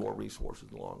 We'll need more resources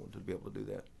in the long run to be able to do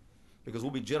that. Because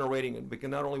we'll be generating, and because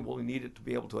not only will we need it to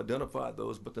be able to identify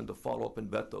those, but then to follow up and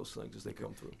vet those things as they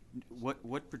come through.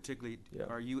 What particularly Yeah.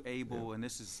 are you able? Yeah. And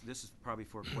this is probably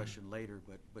for a question later,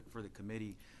 but for the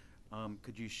committee,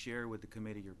 could you share with the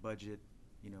committee your budget?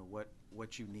 You know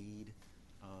what you need,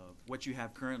 what you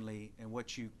have currently, and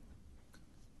what you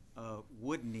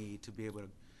would need to be able to,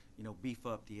 beef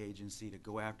up the agency to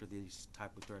go after these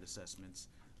type of threat assessments.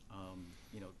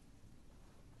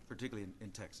 Particularly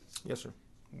in Texas. Yes, sir.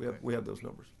 Okay. We have those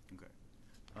numbers. Okay.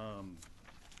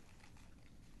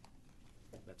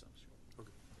 That's all.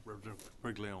 Okay. Representative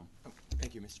Briglione.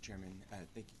 Thank you, Mr. Chairman.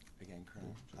 Thank you again,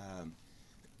 Colonel.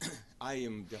 I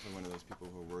am definitely one of those people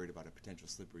who are worried about a potential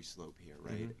slippery slope here,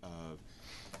 right?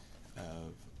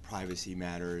 Of privacy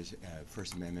matters,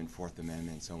 First Amendment, Fourth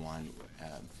Amendment, and so on.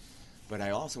 But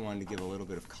I also wanted to give a little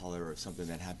bit of color of something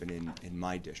that happened in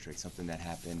my district, something that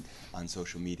happened on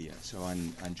social media. So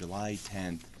on July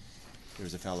 10th, there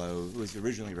was a fellow who was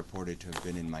originally reported to have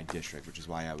been in my district, which is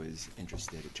why I was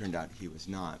interested. It turned out he was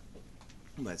not.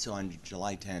 But so on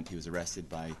July 10th, he was arrested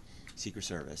by Secret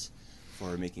Service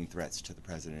for making threats to the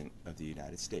President of the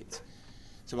United States.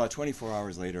 So about 24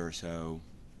 hours later or so,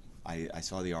 I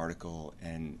saw the article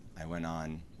and I went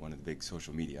on one of the big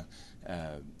social media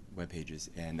web pages,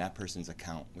 and that person's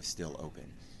account was still open.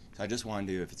 So I just wanted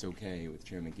to, if it's okay with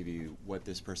Chairman, give you what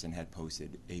this person had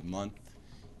posted a month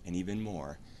and even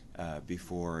more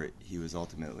before he was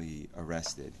ultimately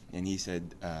arrested. And he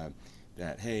said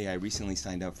that, hey, I recently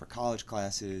signed up for college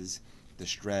classes. The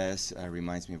stress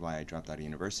reminds me of why I dropped out of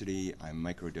university. I'm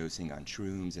microdosing on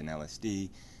shrooms and LSD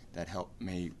that help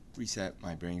me reset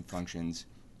my brain functions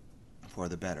for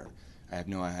the better. I have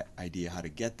no idea how to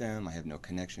get them. I have no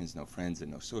connections, no friends,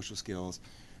 and no social skills.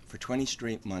 For 20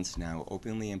 straight months now,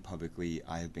 openly and publicly,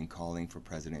 I have been calling for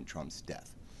President Trump's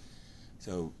death.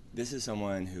 So this is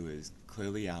someone who is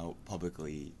clearly out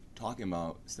publicly talking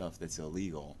about stuff that's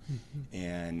illegal.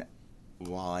 And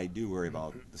while I do worry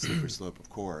about the slippery slope, of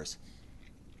course,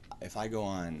 if I go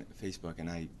on Facebook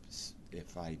and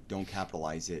if I don't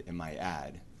capitalize it in my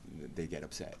ad, they get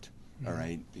upset. All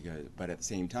right? But at the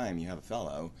same time, you have a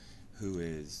fellow who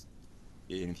is,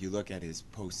 and if you look at his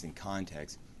posts in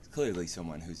context, he's clearly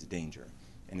someone who's a danger,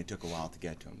 and it took a while to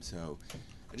get to him. So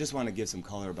I just want to give some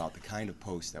color about the kind of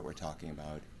posts that we're talking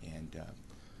about and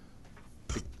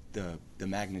the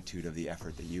magnitude of the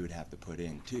effort that you would have to put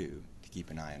in, too, to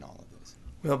keep an eye on all of this.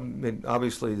 Well, I mean,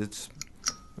 obviously, it's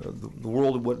the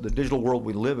world, the digital world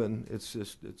we live in. It's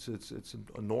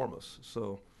enormous.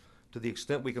 So, to the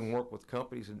extent we can work with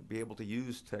companies and be able to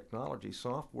use technology,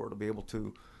 software, to be able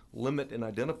to limit and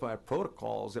identify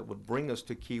protocols that would bring us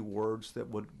to keywords that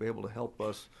would be able to help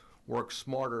us work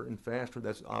smarter and faster,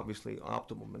 that's obviously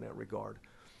optimum in that regard.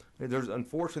 And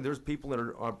unfortunately, there's people that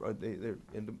they're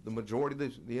in the majority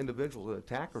of the individuals, the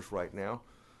attackers right now,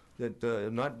 that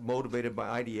are not motivated by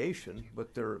ideation,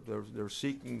 but they're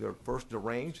seeking their first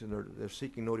deranged, and they're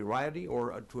seeking notoriety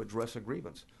or to address a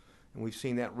grievance. And we've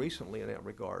seen that recently in that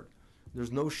regard.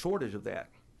 There's no shortage of that,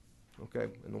 okay,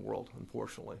 in the world,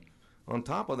 unfortunately. On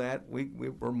top of that,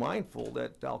 we're mindful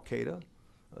that Al-Qaeda,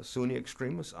 Sunni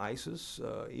extremists, ISIS,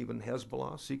 even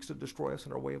Hezbollah seeks to destroy us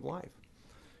in our way of life.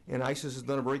 And ISIS has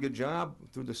done a very good job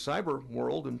through the cyber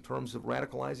world in terms of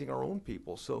radicalizing our own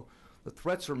people. So the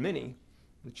threats are many,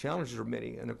 the challenges are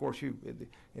many, and of course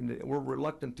we're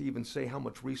reluctant to even say how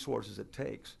much resources it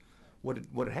takes. What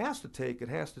it has to take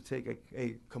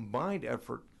a combined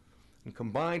effort, and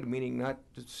combined meaning not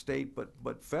just state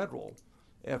but federal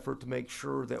effort, to make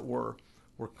sure that we're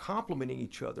complementing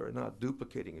each other and not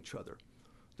duplicating each other.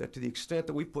 That to the extent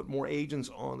that we put more agents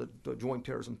on the Joint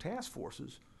Terrorism Task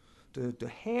Forces to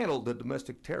handle the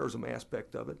domestic terrorism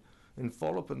aspect of it and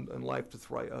follow up in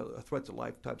threat to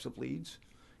life types of leads,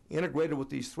 integrated with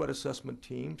these threat assessment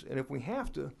teams, and if we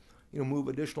have to, move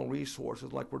additional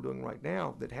resources like we're doing right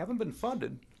now that haven't been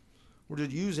funded, we're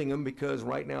just using them because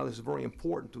right now this is very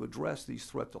important to address these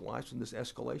threat to life and this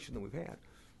escalation that we've had,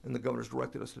 and the governor's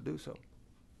directed us to do so.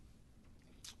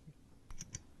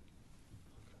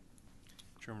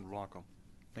 Chairman Blanco.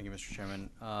 Thank you, Mr. Chairman.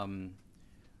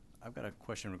 I've got a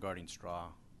question regarding straw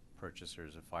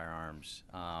purchasers of firearms.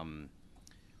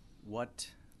 What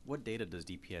data does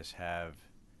DPS have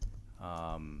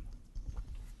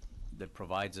that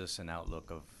provides us an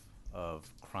outlook of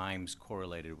crimes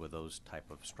correlated with those type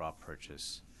of straw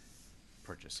purchases?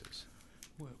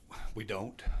 Well, we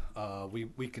don't.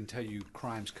 We can tell you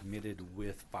crimes committed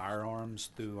with firearms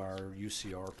through our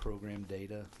UCR program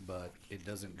data, but it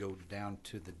doesn't go down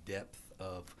to the depth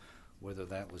of whether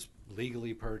that was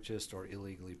legally purchased or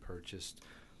illegally purchased.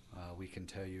 We can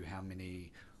tell you how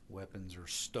many weapons are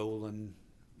stolen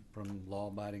from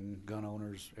law-abiding gun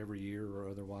owners every year or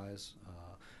otherwise,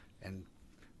 and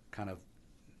kind of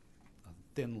a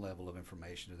thin level of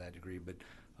information to that degree. But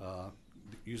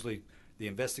usually the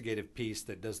investigative piece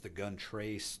that does the gun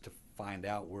trace to find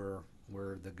out where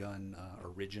the gun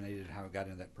originated, how it got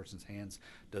into that person's hands,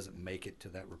 doesn't make it to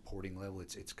that reporting level.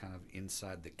 It's kind of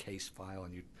inside the case file,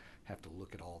 and you have to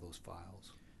look at all those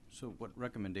files. So what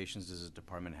recommendations does the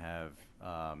department have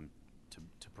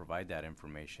to provide that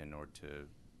information, or to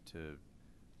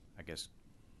I guess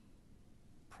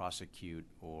prosecute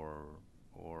or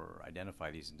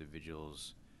identify these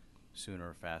individuals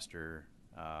sooner, faster?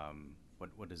 What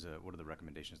are the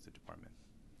recommendations to the department?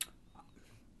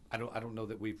 I don't know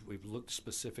that we've looked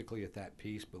specifically at that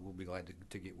piece, but we'll be glad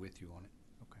to get with you on it.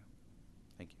 Okay,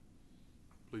 thank you.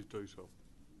 Please do so.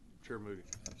 Chair Moody.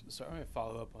 So I'm going to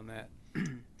follow up on that.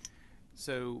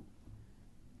 So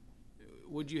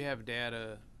would you have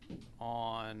data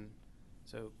on,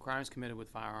 so crimes committed with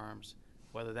firearms,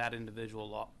 whether that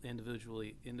individual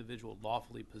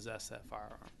lawfully possessed that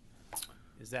firearm?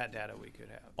 Is that data we could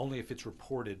have? Only if it's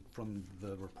reported from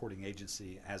the reporting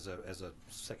agency as a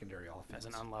secondary offense.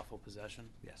 As an unlawful possession?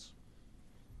 Yes.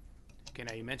 Okay,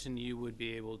 now you mentioned you would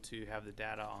be able to have the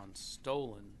data on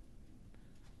stolen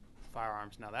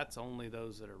firearms. Now that's only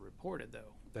those that are reported,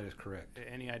 though. That is correct.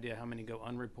 Any idea how many go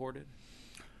unreported?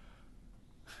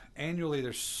 Annually,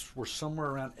 we're somewhere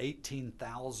around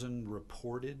 18,000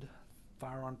 reported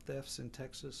firearm thefts in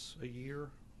Texas a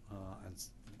year, and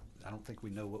I don't think we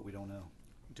know what we don't know.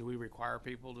 Do we require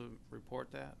people to report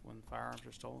that when firearms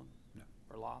are stolen? No.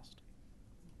 Or lost?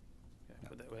 Okay.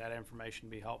 No. Would that information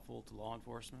be helpful to law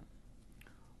enforcement?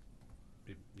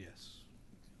 Yes.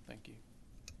 Thank you.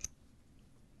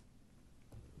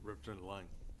 Representative Lang.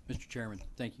 Mr. Chairman,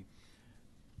 thank you.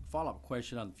 Follow-up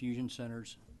question on the fusion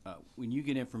centers. When you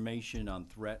get information on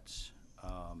threats,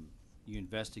 you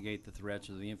investigate the threats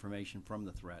or the information from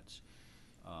the threats.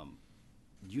 Do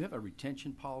you have a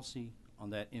retention policy on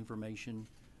that information?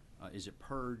 Is it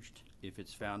purged if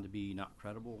it's found to be not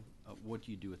credible? What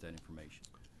do you do with that information?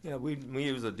 Yeah, we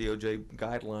use the DOJ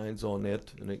guidelines on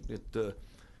it, and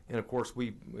and of course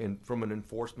from an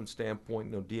enforcement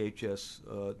standpoint,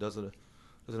 DHS does an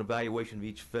evaluation of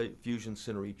each fusion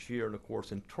center each year, and of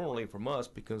course internally from us,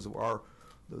 because of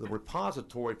the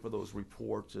repository for those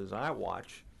reports, as I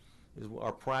watch, is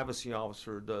our privacy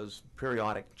officer does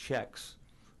periodic checks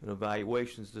and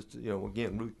evaluations, just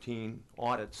again, routine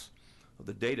audits of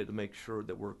the data to make sure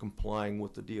that we're complying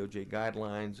with the DOJ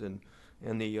guidelines and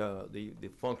the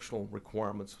functional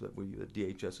requirements that the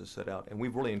DHS has set out, and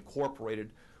we've really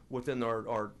incorporated within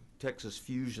our Texas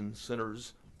Fusion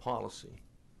Centers policy.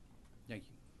 Thank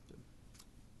you.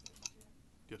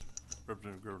 Yes,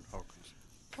 Representative Gordon Hawkins.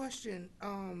 Question,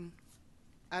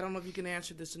 I don't know if you can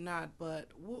answer this or not, but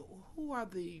who are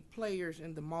the players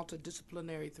in the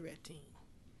multidisciplinary threat team?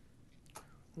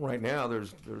 Right now,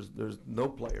 there's no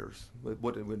players,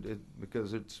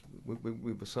 because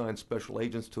we've assigned special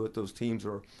agents to it. Those teams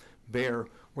are bare.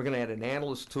 We're going to add an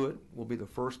analyst to it. Will be the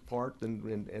first part,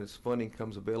 and as funding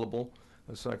comes available,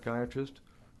 a psychiatrist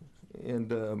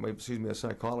and a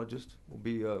psychologist will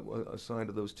be assigned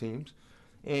to those teams,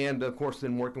 and of course,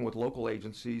 then working with local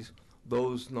agencies,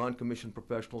 those non-commissioned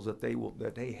professionals that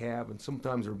they have, and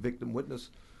sometimes they're victim witness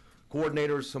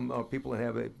coordinators. Some people that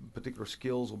have particular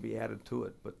skills will be added to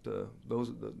it, but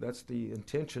that's the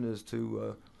intention, is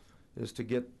to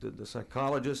get the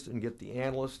psychologist and get the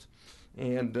analyst,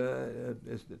 and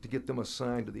to get them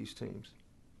assigned to these teams.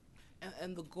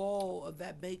 And the goal of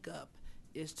that makeup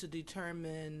is to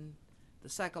determine the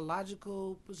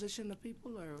psychological position of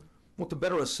people, or? Well, to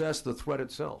better assess the threat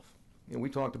itself. We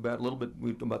talked about a little bit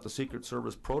about the Secret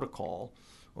Service protocol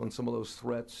on some of those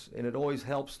threats, and it always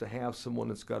helps to have someone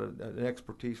that's got an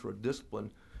expertise or a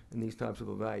discipline in these types of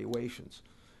evaluations.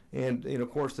 And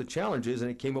of course, the challenge is,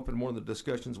 and it came up in one of the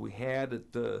discussions we had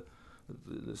that the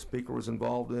speaker was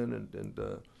involved in,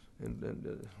 and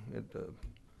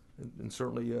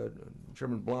certainly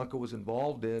Chairman Blanco was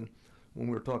involved in when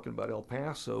we were talking about El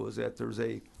Paso, is that there's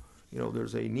a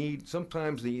need.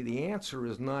 Sometimes the answer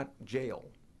is not jail.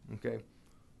 Okay,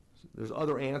 there's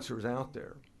other answers out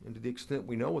there, and to the extent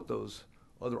we know what those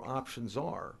other options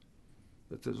are,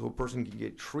 that a person can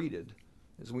get treated,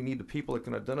 is we need the people that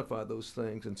can identify those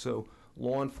things, and so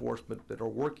law enforcement that are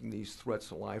working these threats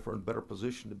to life are in a better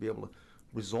position to be able to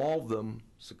resolve them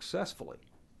successfully.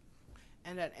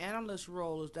 And that analyst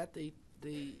role, is that the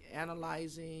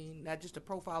analyzing, not just the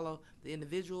profile of the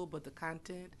individual, but the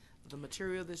content, the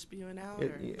material they're spewing out?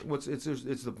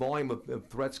 It's the volume of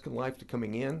threats to life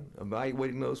coming in,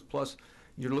 evaluating those, plus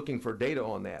you're looking for data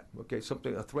on that. Okay,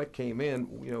 a threat came in,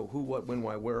 you know, who, what, when,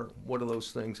 why, where, what are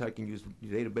those things? How can you use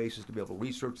databases to be able to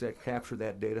research that, capture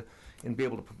that data, and be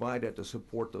able to provide that to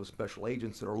support those special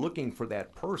agents that are looking for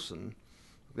that person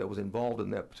that was involved in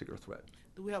that particular threat.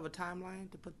 Do we have a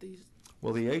timeline to put these?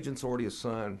 Well, the agent's already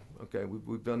assigned. Okay,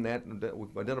 we've done that, and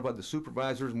we've identified the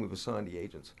supervisors, and we've assigned the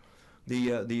agents.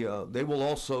 They will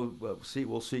also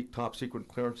we'll seek top secret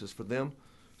clearances for them,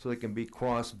 so they can be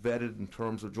cross-vetted in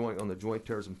terms of on the Joint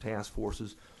Terrorism Task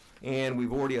Forces. And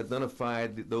we've already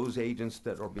identified those agents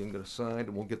that are being assigned,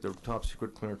 and we'll get their top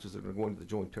secret clearances that are going to go into the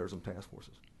Joint Terrorism Task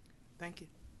Forces. Thank you.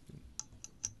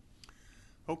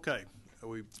 Okay,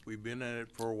 we've been at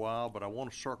it for a while, but I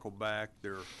want to circle back.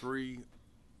 There are 3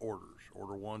 orders,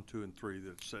 Order 1, 2, and 3,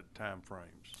 that set time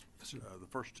frames. Yes, sir. The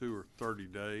first 2 are 30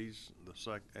 days,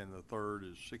 and the third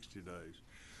is 60 days.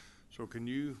 So can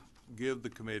you give the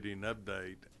committee an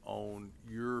update on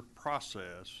your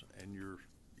process and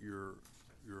your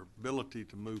ability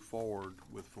to move forward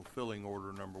with fulfilling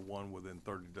order number 1 within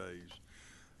 30 days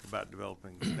about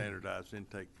developing standardized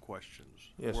intake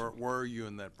questions? Yes, sir. Where are you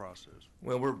in that process?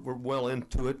 Well, we're well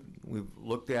into it. We've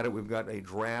looked at it. We've got a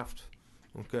draft,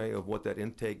 okay, of what that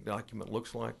intake document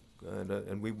looks like,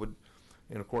 and we would,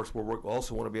 and of course, we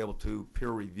also want to be able to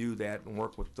peer review that and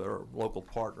work with our local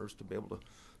partners to be able to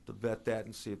vet that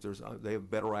and see if they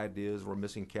have better ideas or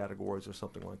missing categories or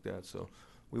something like that. So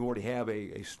we already have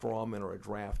a straw man or a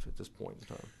draft at this point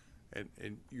in time.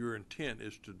 And your intent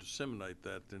is to disseminate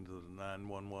that into the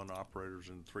 911 operators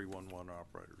and 311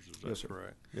 operators, is that Yes, sir.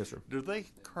 correct? Yes, sir. Do they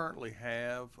currently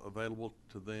have available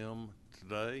to them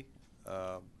today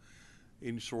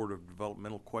any sort of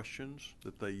developmental questions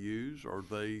that they use, or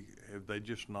have they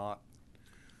just not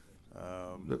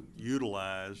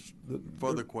utilized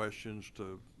further questions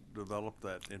to develop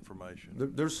that information?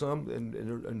 There's some,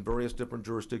 and various different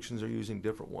jurisdictions are using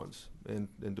different ones, and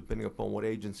depending upon what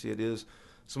agency it is,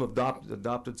 some have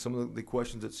adopted some of the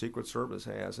questions that Secret Service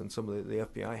has and some of the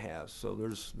FBI has. So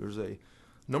there's a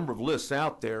number of lists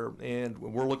out there, and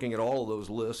we're looking at all of those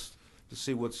lists to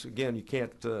see what's, again, you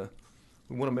can't,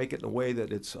 we want to make it in a way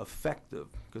that it's effective,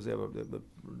 because they have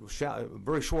a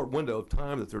very short window of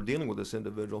time that they're dealing with this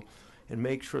individual, and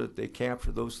make sure that they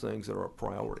capture those things that are a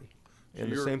priority. So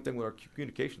And the same thing with our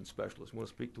communication specialists. We want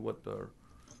to speak to what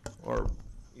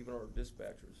even our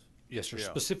dispatchers. Yes, sir. Yeah.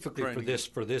 Specifically Training.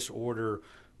 for this order,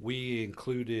 we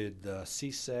included the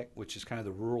CSEC, which is kind of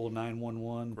the rural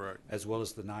 911, Correct. as well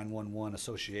as the 911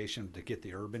 association to get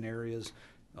the urban areas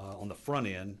on the front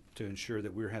end to ensure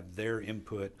that we have their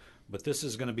input. But this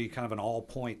is going to be kind of an all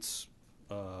points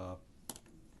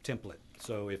template.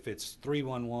 So if it's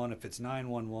 311, if it's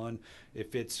 911,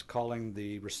 if it's calling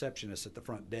the receptionist at the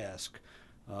front desk,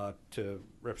 to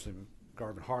Representative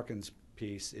Garvin Harkins'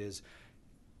 piece is,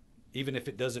 even if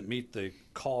it doesn't meet the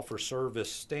call for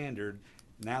service standard,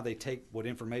 now they take what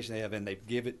information they have and they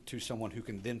give it to someone who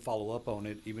can then follow up on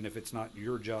it, even if it's not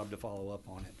your job to follow up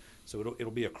on it. So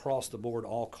it'll be across the board,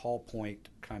 all call point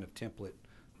kind of template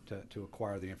to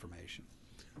acquire the information.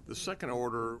 The second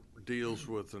order deals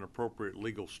with an appropriate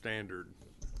legal standard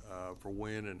for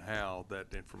when and how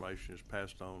that information is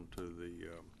passed on to the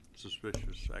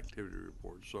suspicious activity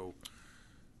report. So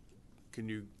can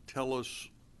you tell us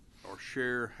or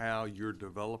share how you're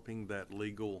developing that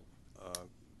legal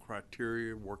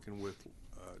criteria, working with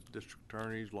district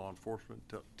attorneys, law enforcement?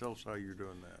 Tell us how you're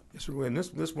doing that. Yes, sir. And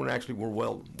this one actually we're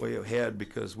way ahead,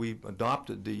 because we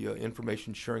adopted the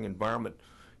information sharing environment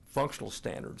functional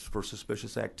standards for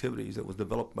suspicious activities that was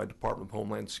developed by Department of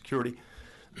Homeland Security.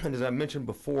 And as I mentioned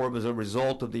before, it was a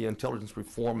result of the Intelligence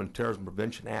Reform and Terrorism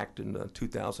Prevention Act in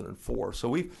 2004. So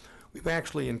we've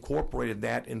actually incorporated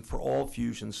that in for all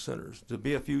fusion centers. To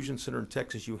be a fusion center in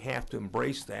Texas, you have to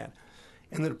embrace that.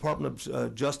 And the Department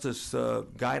of Justice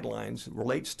guidelines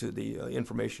relates to the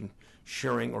information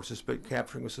sharing or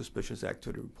capturing of suspicious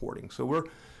activity reporting. So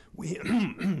we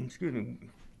excuse me,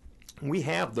 we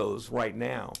have those right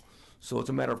now. So it's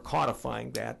a matter of codifying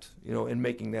that, and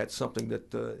making that something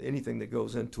that anything that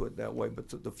goes into it that way. But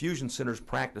the fusion centers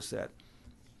practice that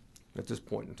at this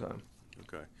point in time.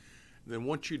 Okay. Then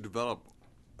once you develop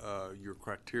your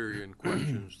criteria and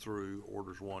questions through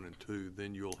orders 1 and 2,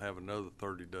 then you'll have another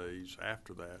 30 days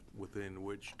after that within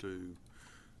which to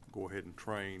go ahead and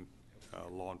train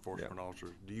law enforcement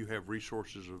officers. Do you have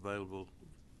resources available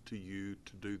to you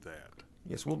to do that?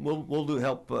 Yes, we'll do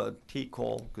help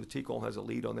TCOL, because TCOL has a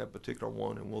lead on that particular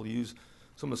one, and we'll use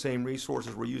some of the same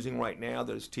resources we're using right now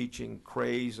that is teaching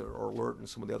CRAZE or ALERT and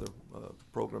some of the other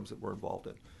programs that we're involved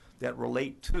in that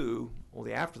relate to,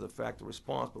 only after the fact, the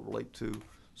response, but relate to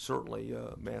certainly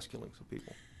mass killings of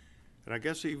people. And I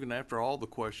guess even after all the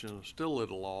questions, I'm still at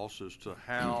a loss as to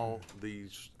how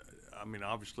these, I mean,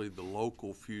 obviously the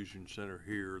local fusion center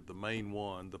here, the main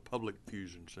one, the public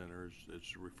fusion center is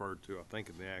it's referred to, I think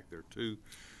in the act, there are two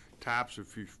types of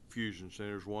fusion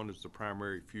centers. One is the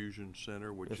primary fusion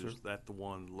center, which Yes, is sir. that the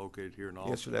one located here in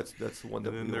Austin? Yes, sir, that's the one that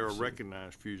And then we there are oversee.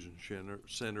 recognized fusion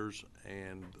centers,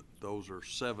 and those are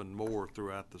 7 more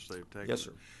throughout the state of Texas. Yes,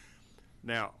 sir.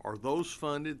 Now, are those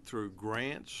funded through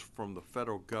grants from the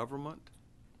federal government?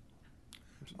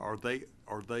 Are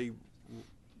they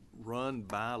run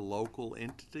by local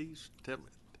entities? They're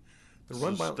Does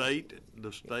run the by-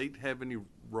 state have any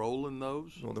role in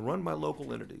those? No, they're run by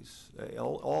local entities,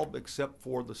 all except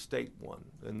for the state one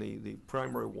and the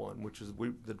primary one, which is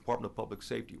the Department of Public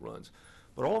Safety runs.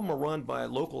 But all of them are run by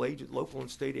local and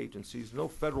state agencies. No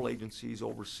federal agencies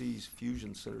oversees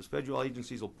fusion centers. Federal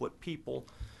agencies will put people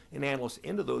and analysts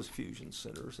into those fusion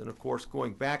centers. And of course,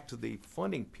 going back to the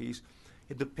funding piece,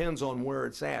 it depends on where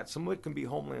it's at. Some of it can be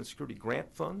Homeland Security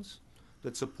grant funds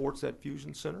that supports that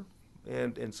fusion center,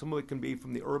 and some of it can be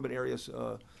from the urban areas,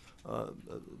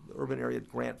 urban area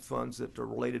grant funds that are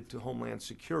related to Homeland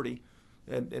Security,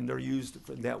 and they're used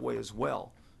in that way as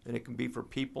well. And it can be for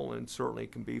people, and certainly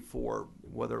it can be for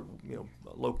whether,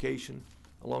 location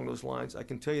along those lines. I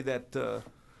can tell you that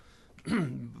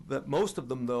that most of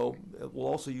them, though, will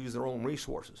also use their own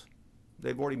resources.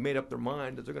 They've already made up their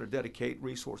mind that they're going to dedicate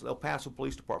resources. El Paso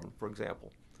Police Department, for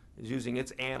example, is using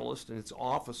its analysts and its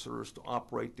officers to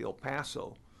operate the El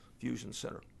Paso Fusion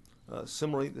Center.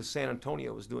 Similarly, the San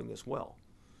Antonio is doing this well.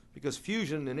 Because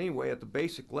fusion, in any way, at the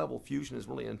basic level, fusion is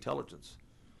really intelligence.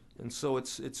 And so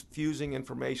it's fusing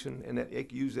information, and that it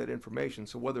can use that information.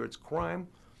 So whether it's crime,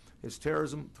 it's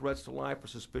terrorism, threats to life, or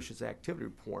suspicious activity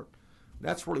report,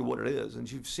 that's really what it is.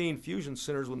 And you've seen fusion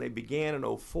centers when they began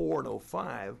in 04 and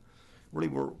 05 really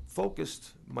were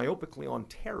focused myopically on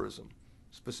terrorism,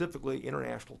 specifically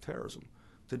international terrorism.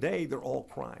 Today, they're all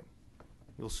crime.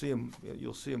 You'll see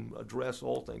them address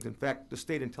all things. In fact, the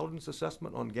state intelligence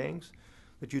assessment on gangs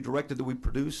that you directed that we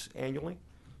produce annually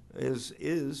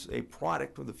is a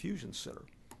product of the Fusion Center.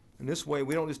 In this way,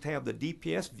 we don't just have the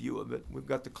DPS view of it, we've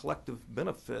got the collective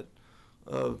benefit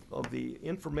of the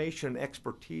information and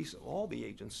expertise of all the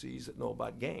agencies that know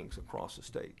about gangs across the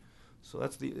state. So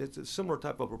it's a similar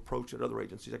type of approach at other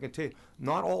agencies. I can tell you,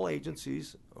 not all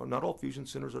agencies, or not all fusion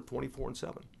centers are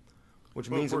 24/7, which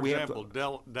Well, means for that we example, have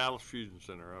to. Dallas Fusion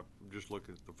Center, I'm just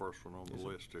looking at the first one on the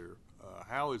list here.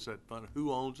 How is that funded?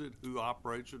 Who owns it? Who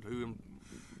operates it? Who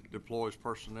deploys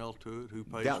personnel to it? Who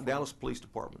pays for it? Dallas Police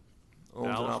Department owns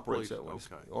and Dallas operates Police,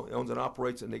 that one. okay. Owns and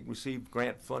operates, and they receive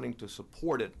grant funding to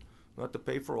support it, not to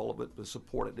pay for all of it, but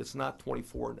support it. It's not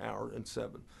 24 an hour and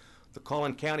 7. The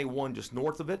Collin County one just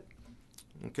north of it,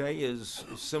 okay, is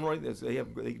similar.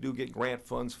 They do get grant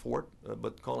funds for it,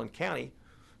 but Collin County,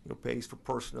 pays for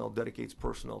personnel, dedicates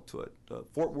personnel to it.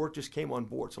 Fort Worth just came on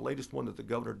board. It's the latest one that the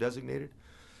governor designated,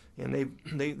 and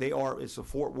it's the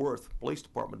Fort Worth Police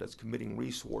Department that's committing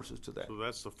resources to that. So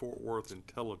that's the Fort Worth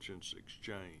Intelligence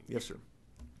Exchange. Yes, sir.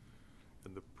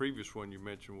 And the previous one you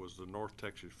mentioned was the North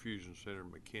Texas Fusion Center in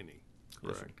McKinney,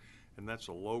 Yes, sir. correct? And that's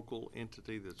a local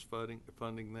entity that's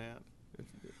funding that? It-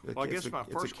 Well, I it's guess my it's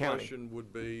a first county. question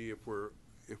would be if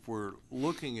we're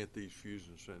looking at these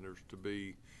fusion centers to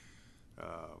be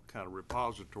kind of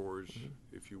repositories,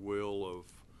 Mm-hmm. if you will,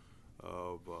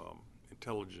 of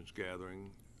intelligence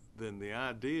gathering, then the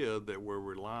idea that we're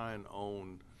relying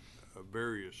on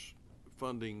various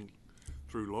funding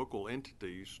through local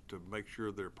entities to make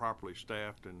sure they're properly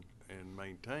staffed and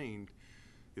maintained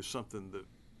is something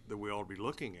that we ought to be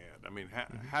looking at. I mean,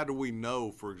 how do we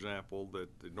know, for example,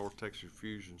 that the North Texas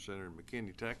Fusion Center in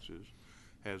McKinney, Texas,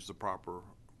 has the proper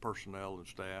personnel and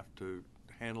staff to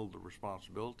handle the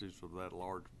responsibilities of that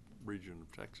large region of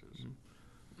Texas?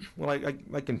 Well,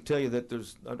 I can tell you that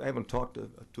I haven't talked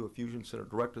to a Fusion Center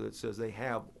director that says they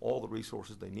have all the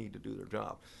resources they need to do their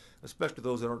job, especially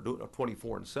those that aren't doing it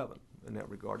 24/7 in that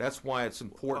regard. That's why it's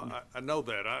important. Well, I know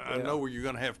that. I Yeah. know where you're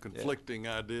going to have conflicting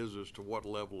ideas as to what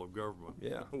level of government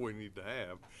Yeah. we need to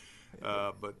have.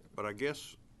 But I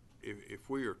guess if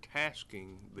we are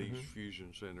tasking these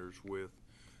fusion centers with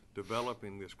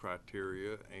developing this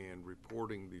criteria and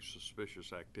reporting these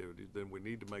suspicious activities, then we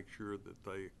need to make sure that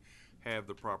they have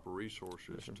the proper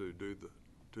resources to do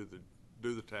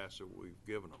the tasks that we've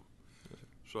given them.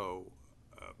 So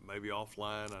maybe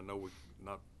offline, I know we're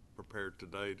not prepared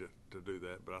today to do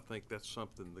that, but I think that's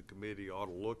something the committee ought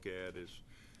to look at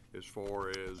as far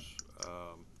as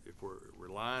if we're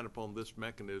relying upon this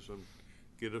mechanism,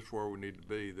 get us where we need to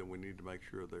be, then we need to make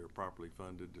sure they're properly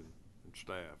funded and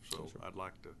staffed. So I'd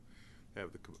like to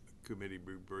have the committee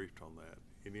be briefed on that.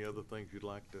 Any other things you'd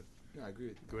like to No, I agree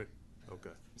with you. Go ahead. Okay.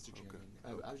 Mr.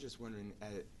 Chairman, I was just wondering,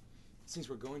 since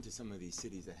we're going to some of these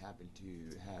cities that happen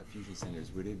to have fusion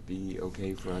centers, would it be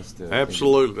okay for us to?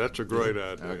 Absolutely, that's a great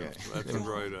idea. Okay. That's a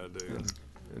great idea.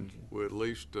 We at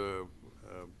least,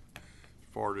 as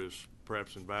far as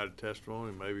perhaps invited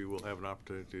testimony, maybe we'll have an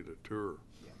opportunity to tour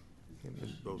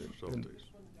those facilities.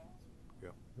 Yeah.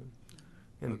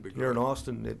 And That'd be here in great.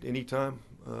 Austin, at any time,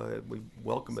 we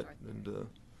welcome it, and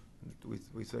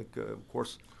we think, of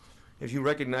course, if you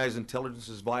recognize intelligence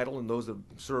is vital, and those that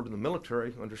serve in the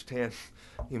military understand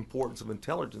the importance of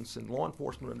intelligence, and law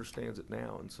enforcement understands it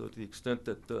now. And so to the extent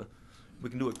that we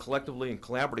can do it collectively and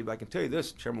collaboratively, I can tell you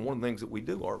this, Chairman, one of the things that we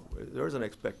do, there's an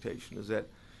expectation, is that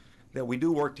we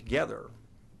do work together,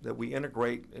 that we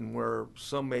integrate, and where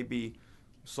some may be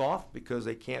soft because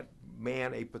they can't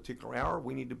man a particular hour,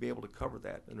 we need to be able to cover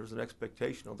that. And there's an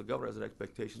expectation, or the governor has an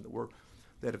expectation,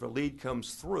 that if a lead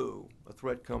comes through, a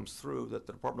threat comes through, that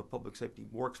the Department of Public Safety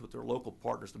works with their local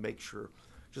partners to make sure,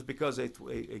 just because a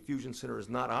fusion center is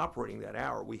not operating that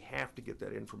hour, we have to get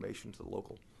that information to the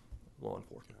local law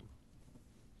enforcement.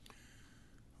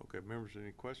 Okay, members,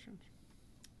 any questions?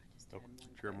 Okay,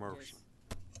 Chair Murphy.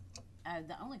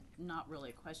 The only, not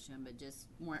really a question, but just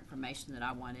more information that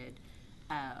I wanted.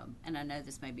 And I know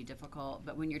this may be difficult,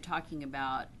 but when you're talking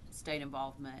about state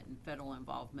involvement and federal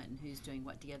involvement and who's doing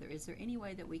what together, is there any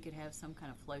way that we could have some kind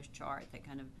of flow chart that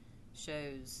kind of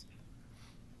shows,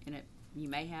 and you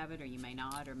may have it or you may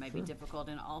not, or may be difficult,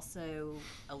 and also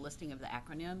a listing of the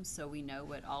acronyms so we know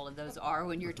what all of those are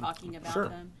when you're talking about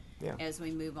them as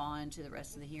we move on to the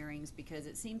rest of the hearings? Because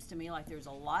it seems to me like there's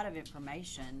a lot of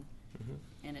information,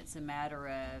 and it's a matter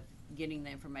of getting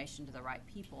the information to the right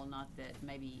people, not that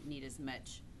maybe need as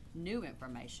much new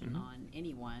information on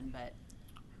anyone, but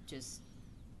just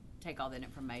take all that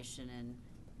information and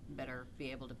better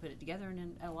be able to put it together.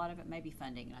 And a lot of it may be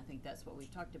funding, and I think that's what we've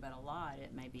talked about a lot.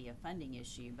 It may be a funding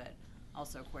issue, but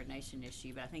also a coordination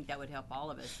issue. But I think that would help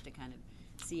all of us to kind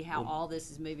of see how all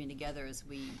this is moving together as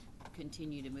we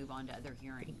continue to move on to other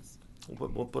hearings.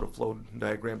 We'll put a flow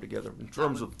diagram together in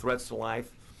terms of threats to life,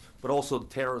 but also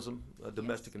terrorism,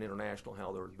 domestic and international,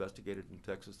 how they're investigated in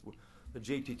Texas. The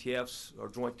JTTFs, or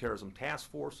Joint Terrorism Task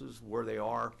Forces, where they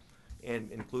are,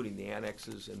 and including the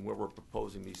annexes and where we're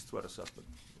proposing these threat assessments.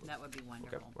 That would be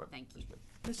wonderful. Okay, right. Thank you.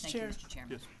 Mr. Thank Chair. you, Mr.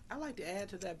 Chairman. I'd like to add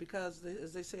to that because,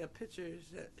 as they say, a picture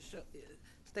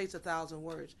states 1,000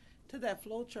 words. To that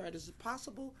flow chart, is it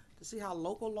possible to see how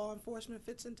local law enforcement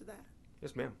fits into that?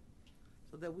 Yes, ma'am.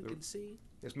 So that we can see?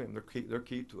 Yes, ma'am. They're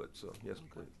key to it. So yes,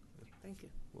 please. Thank you.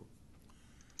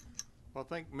 Well,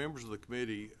 I think members of the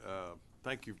committee,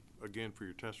 thank you again for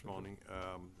your testimony.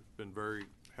 It's been very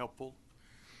helpful.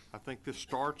 I think this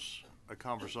starts a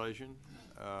conversation.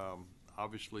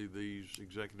 Obviously, these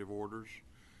executive orders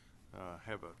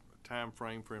have a time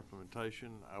frame for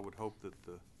implementation. I would hope that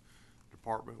the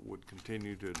department would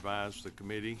continue to advise the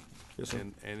committee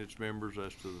and its members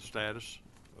as to the status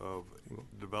of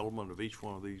development of each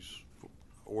one of these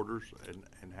orders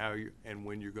and how you and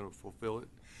when you're going to fulfill it.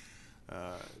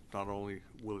 Not only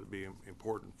will it be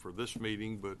important for this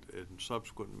meeting, but in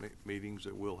subsequent meetings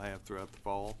that we'll have throughout the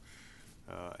fall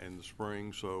and the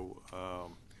spring. So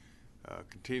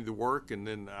continue the work, and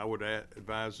then I would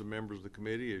advise the members of the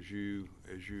committee as you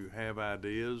have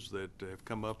ideas that have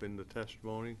come up in the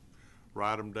testimony,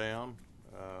 write them down,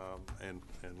 and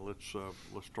let's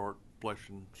start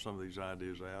fleshing some of these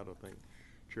ideas out. I think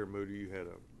Chair Moody, you had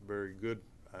a very good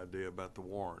idea about the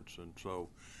warrants, and so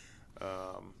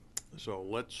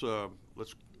let's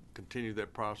continue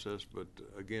that process. But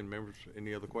again, members,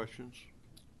 any other questions?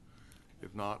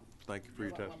 If not, thank you for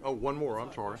your testimony. Oh, one more.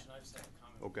 I'm sorry.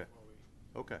 Okay.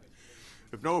 Okay.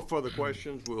 If no further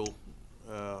questions, we'll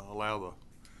allow the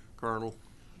Colonel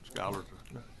Schuyler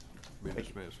to be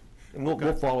dismissed. And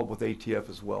we'll follow up with ATF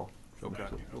as well. Okay.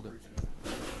 Okay.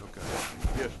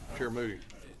 Yes, Chair Moody.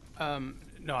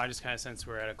 No, I just kind of sense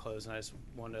we're at a close, and I just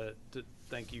wanted to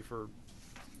thank you for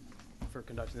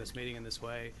conducting this meeting in this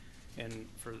way, and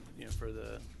for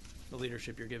the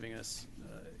leadership you're giving us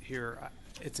here.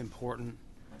 It's important.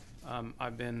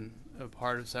 I've been a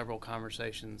part of several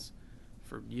conversations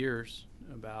for years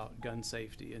about gun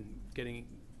safety and getting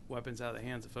weapons out of the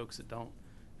hands of folks that don't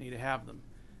need to have them.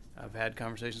 I've had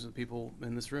conversations with people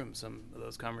in this room. Some of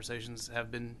those conversations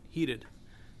have been heated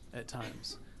at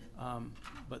times.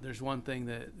 But there's one thing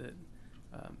that the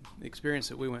experience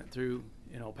that we went through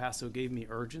in El Paso gave me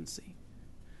urgency.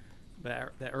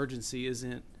 But that urgency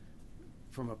isn't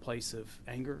from a place of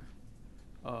anger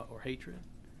or hatred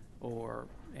or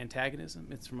antagonism.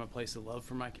 It's from a place of love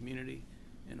for my community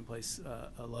and a place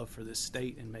of love for this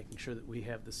state and making sure that we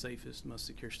have the safest, most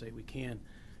secure state we can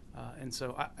And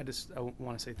so I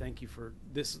want to say thank you for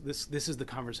this. This is the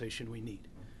conversation we need.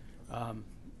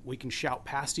 We can shout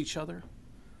past each other,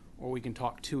 or we can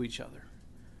talk to each other.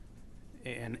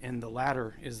 And the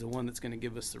latter is the one that's going to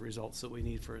give us the results that we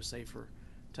need for a safer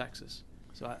Texas.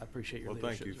 So I appreciate your Well,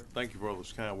 leadership. thank you. Sir. Thank you for all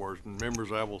those kind words. And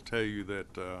members, I will tell you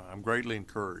that I'm greatly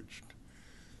encouraged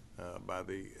by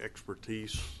the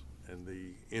expertise and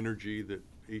the energy that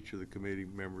each of the committee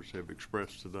members have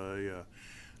expressed today.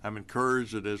 I'm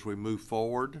encouraged that as we move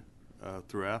forward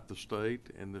throughout the state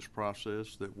in this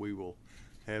process, that we will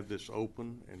have this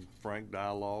open and frank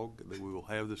dialogue, that we will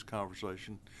have this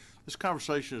conversation. This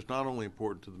conversation is not only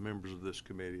important to the members of this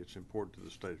committee, it's important to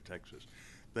the state of Texas.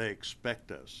 They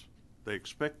expect us. They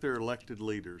expect their elected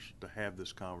leaders to have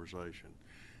this conversation.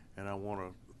 And I want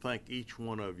to thank each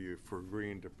one of you for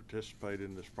agreeing to participate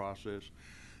in this process.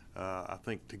 I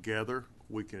think together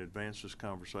we can advance this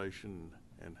conversation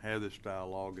and have this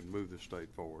dialogue and move the state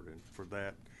forward. And for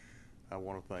that, I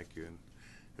want to thank you. And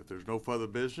if there's no further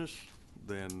business,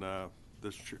 then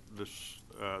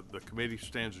the committee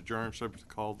stands adjourned, subject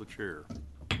to call of the chair.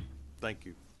 Thank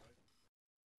you.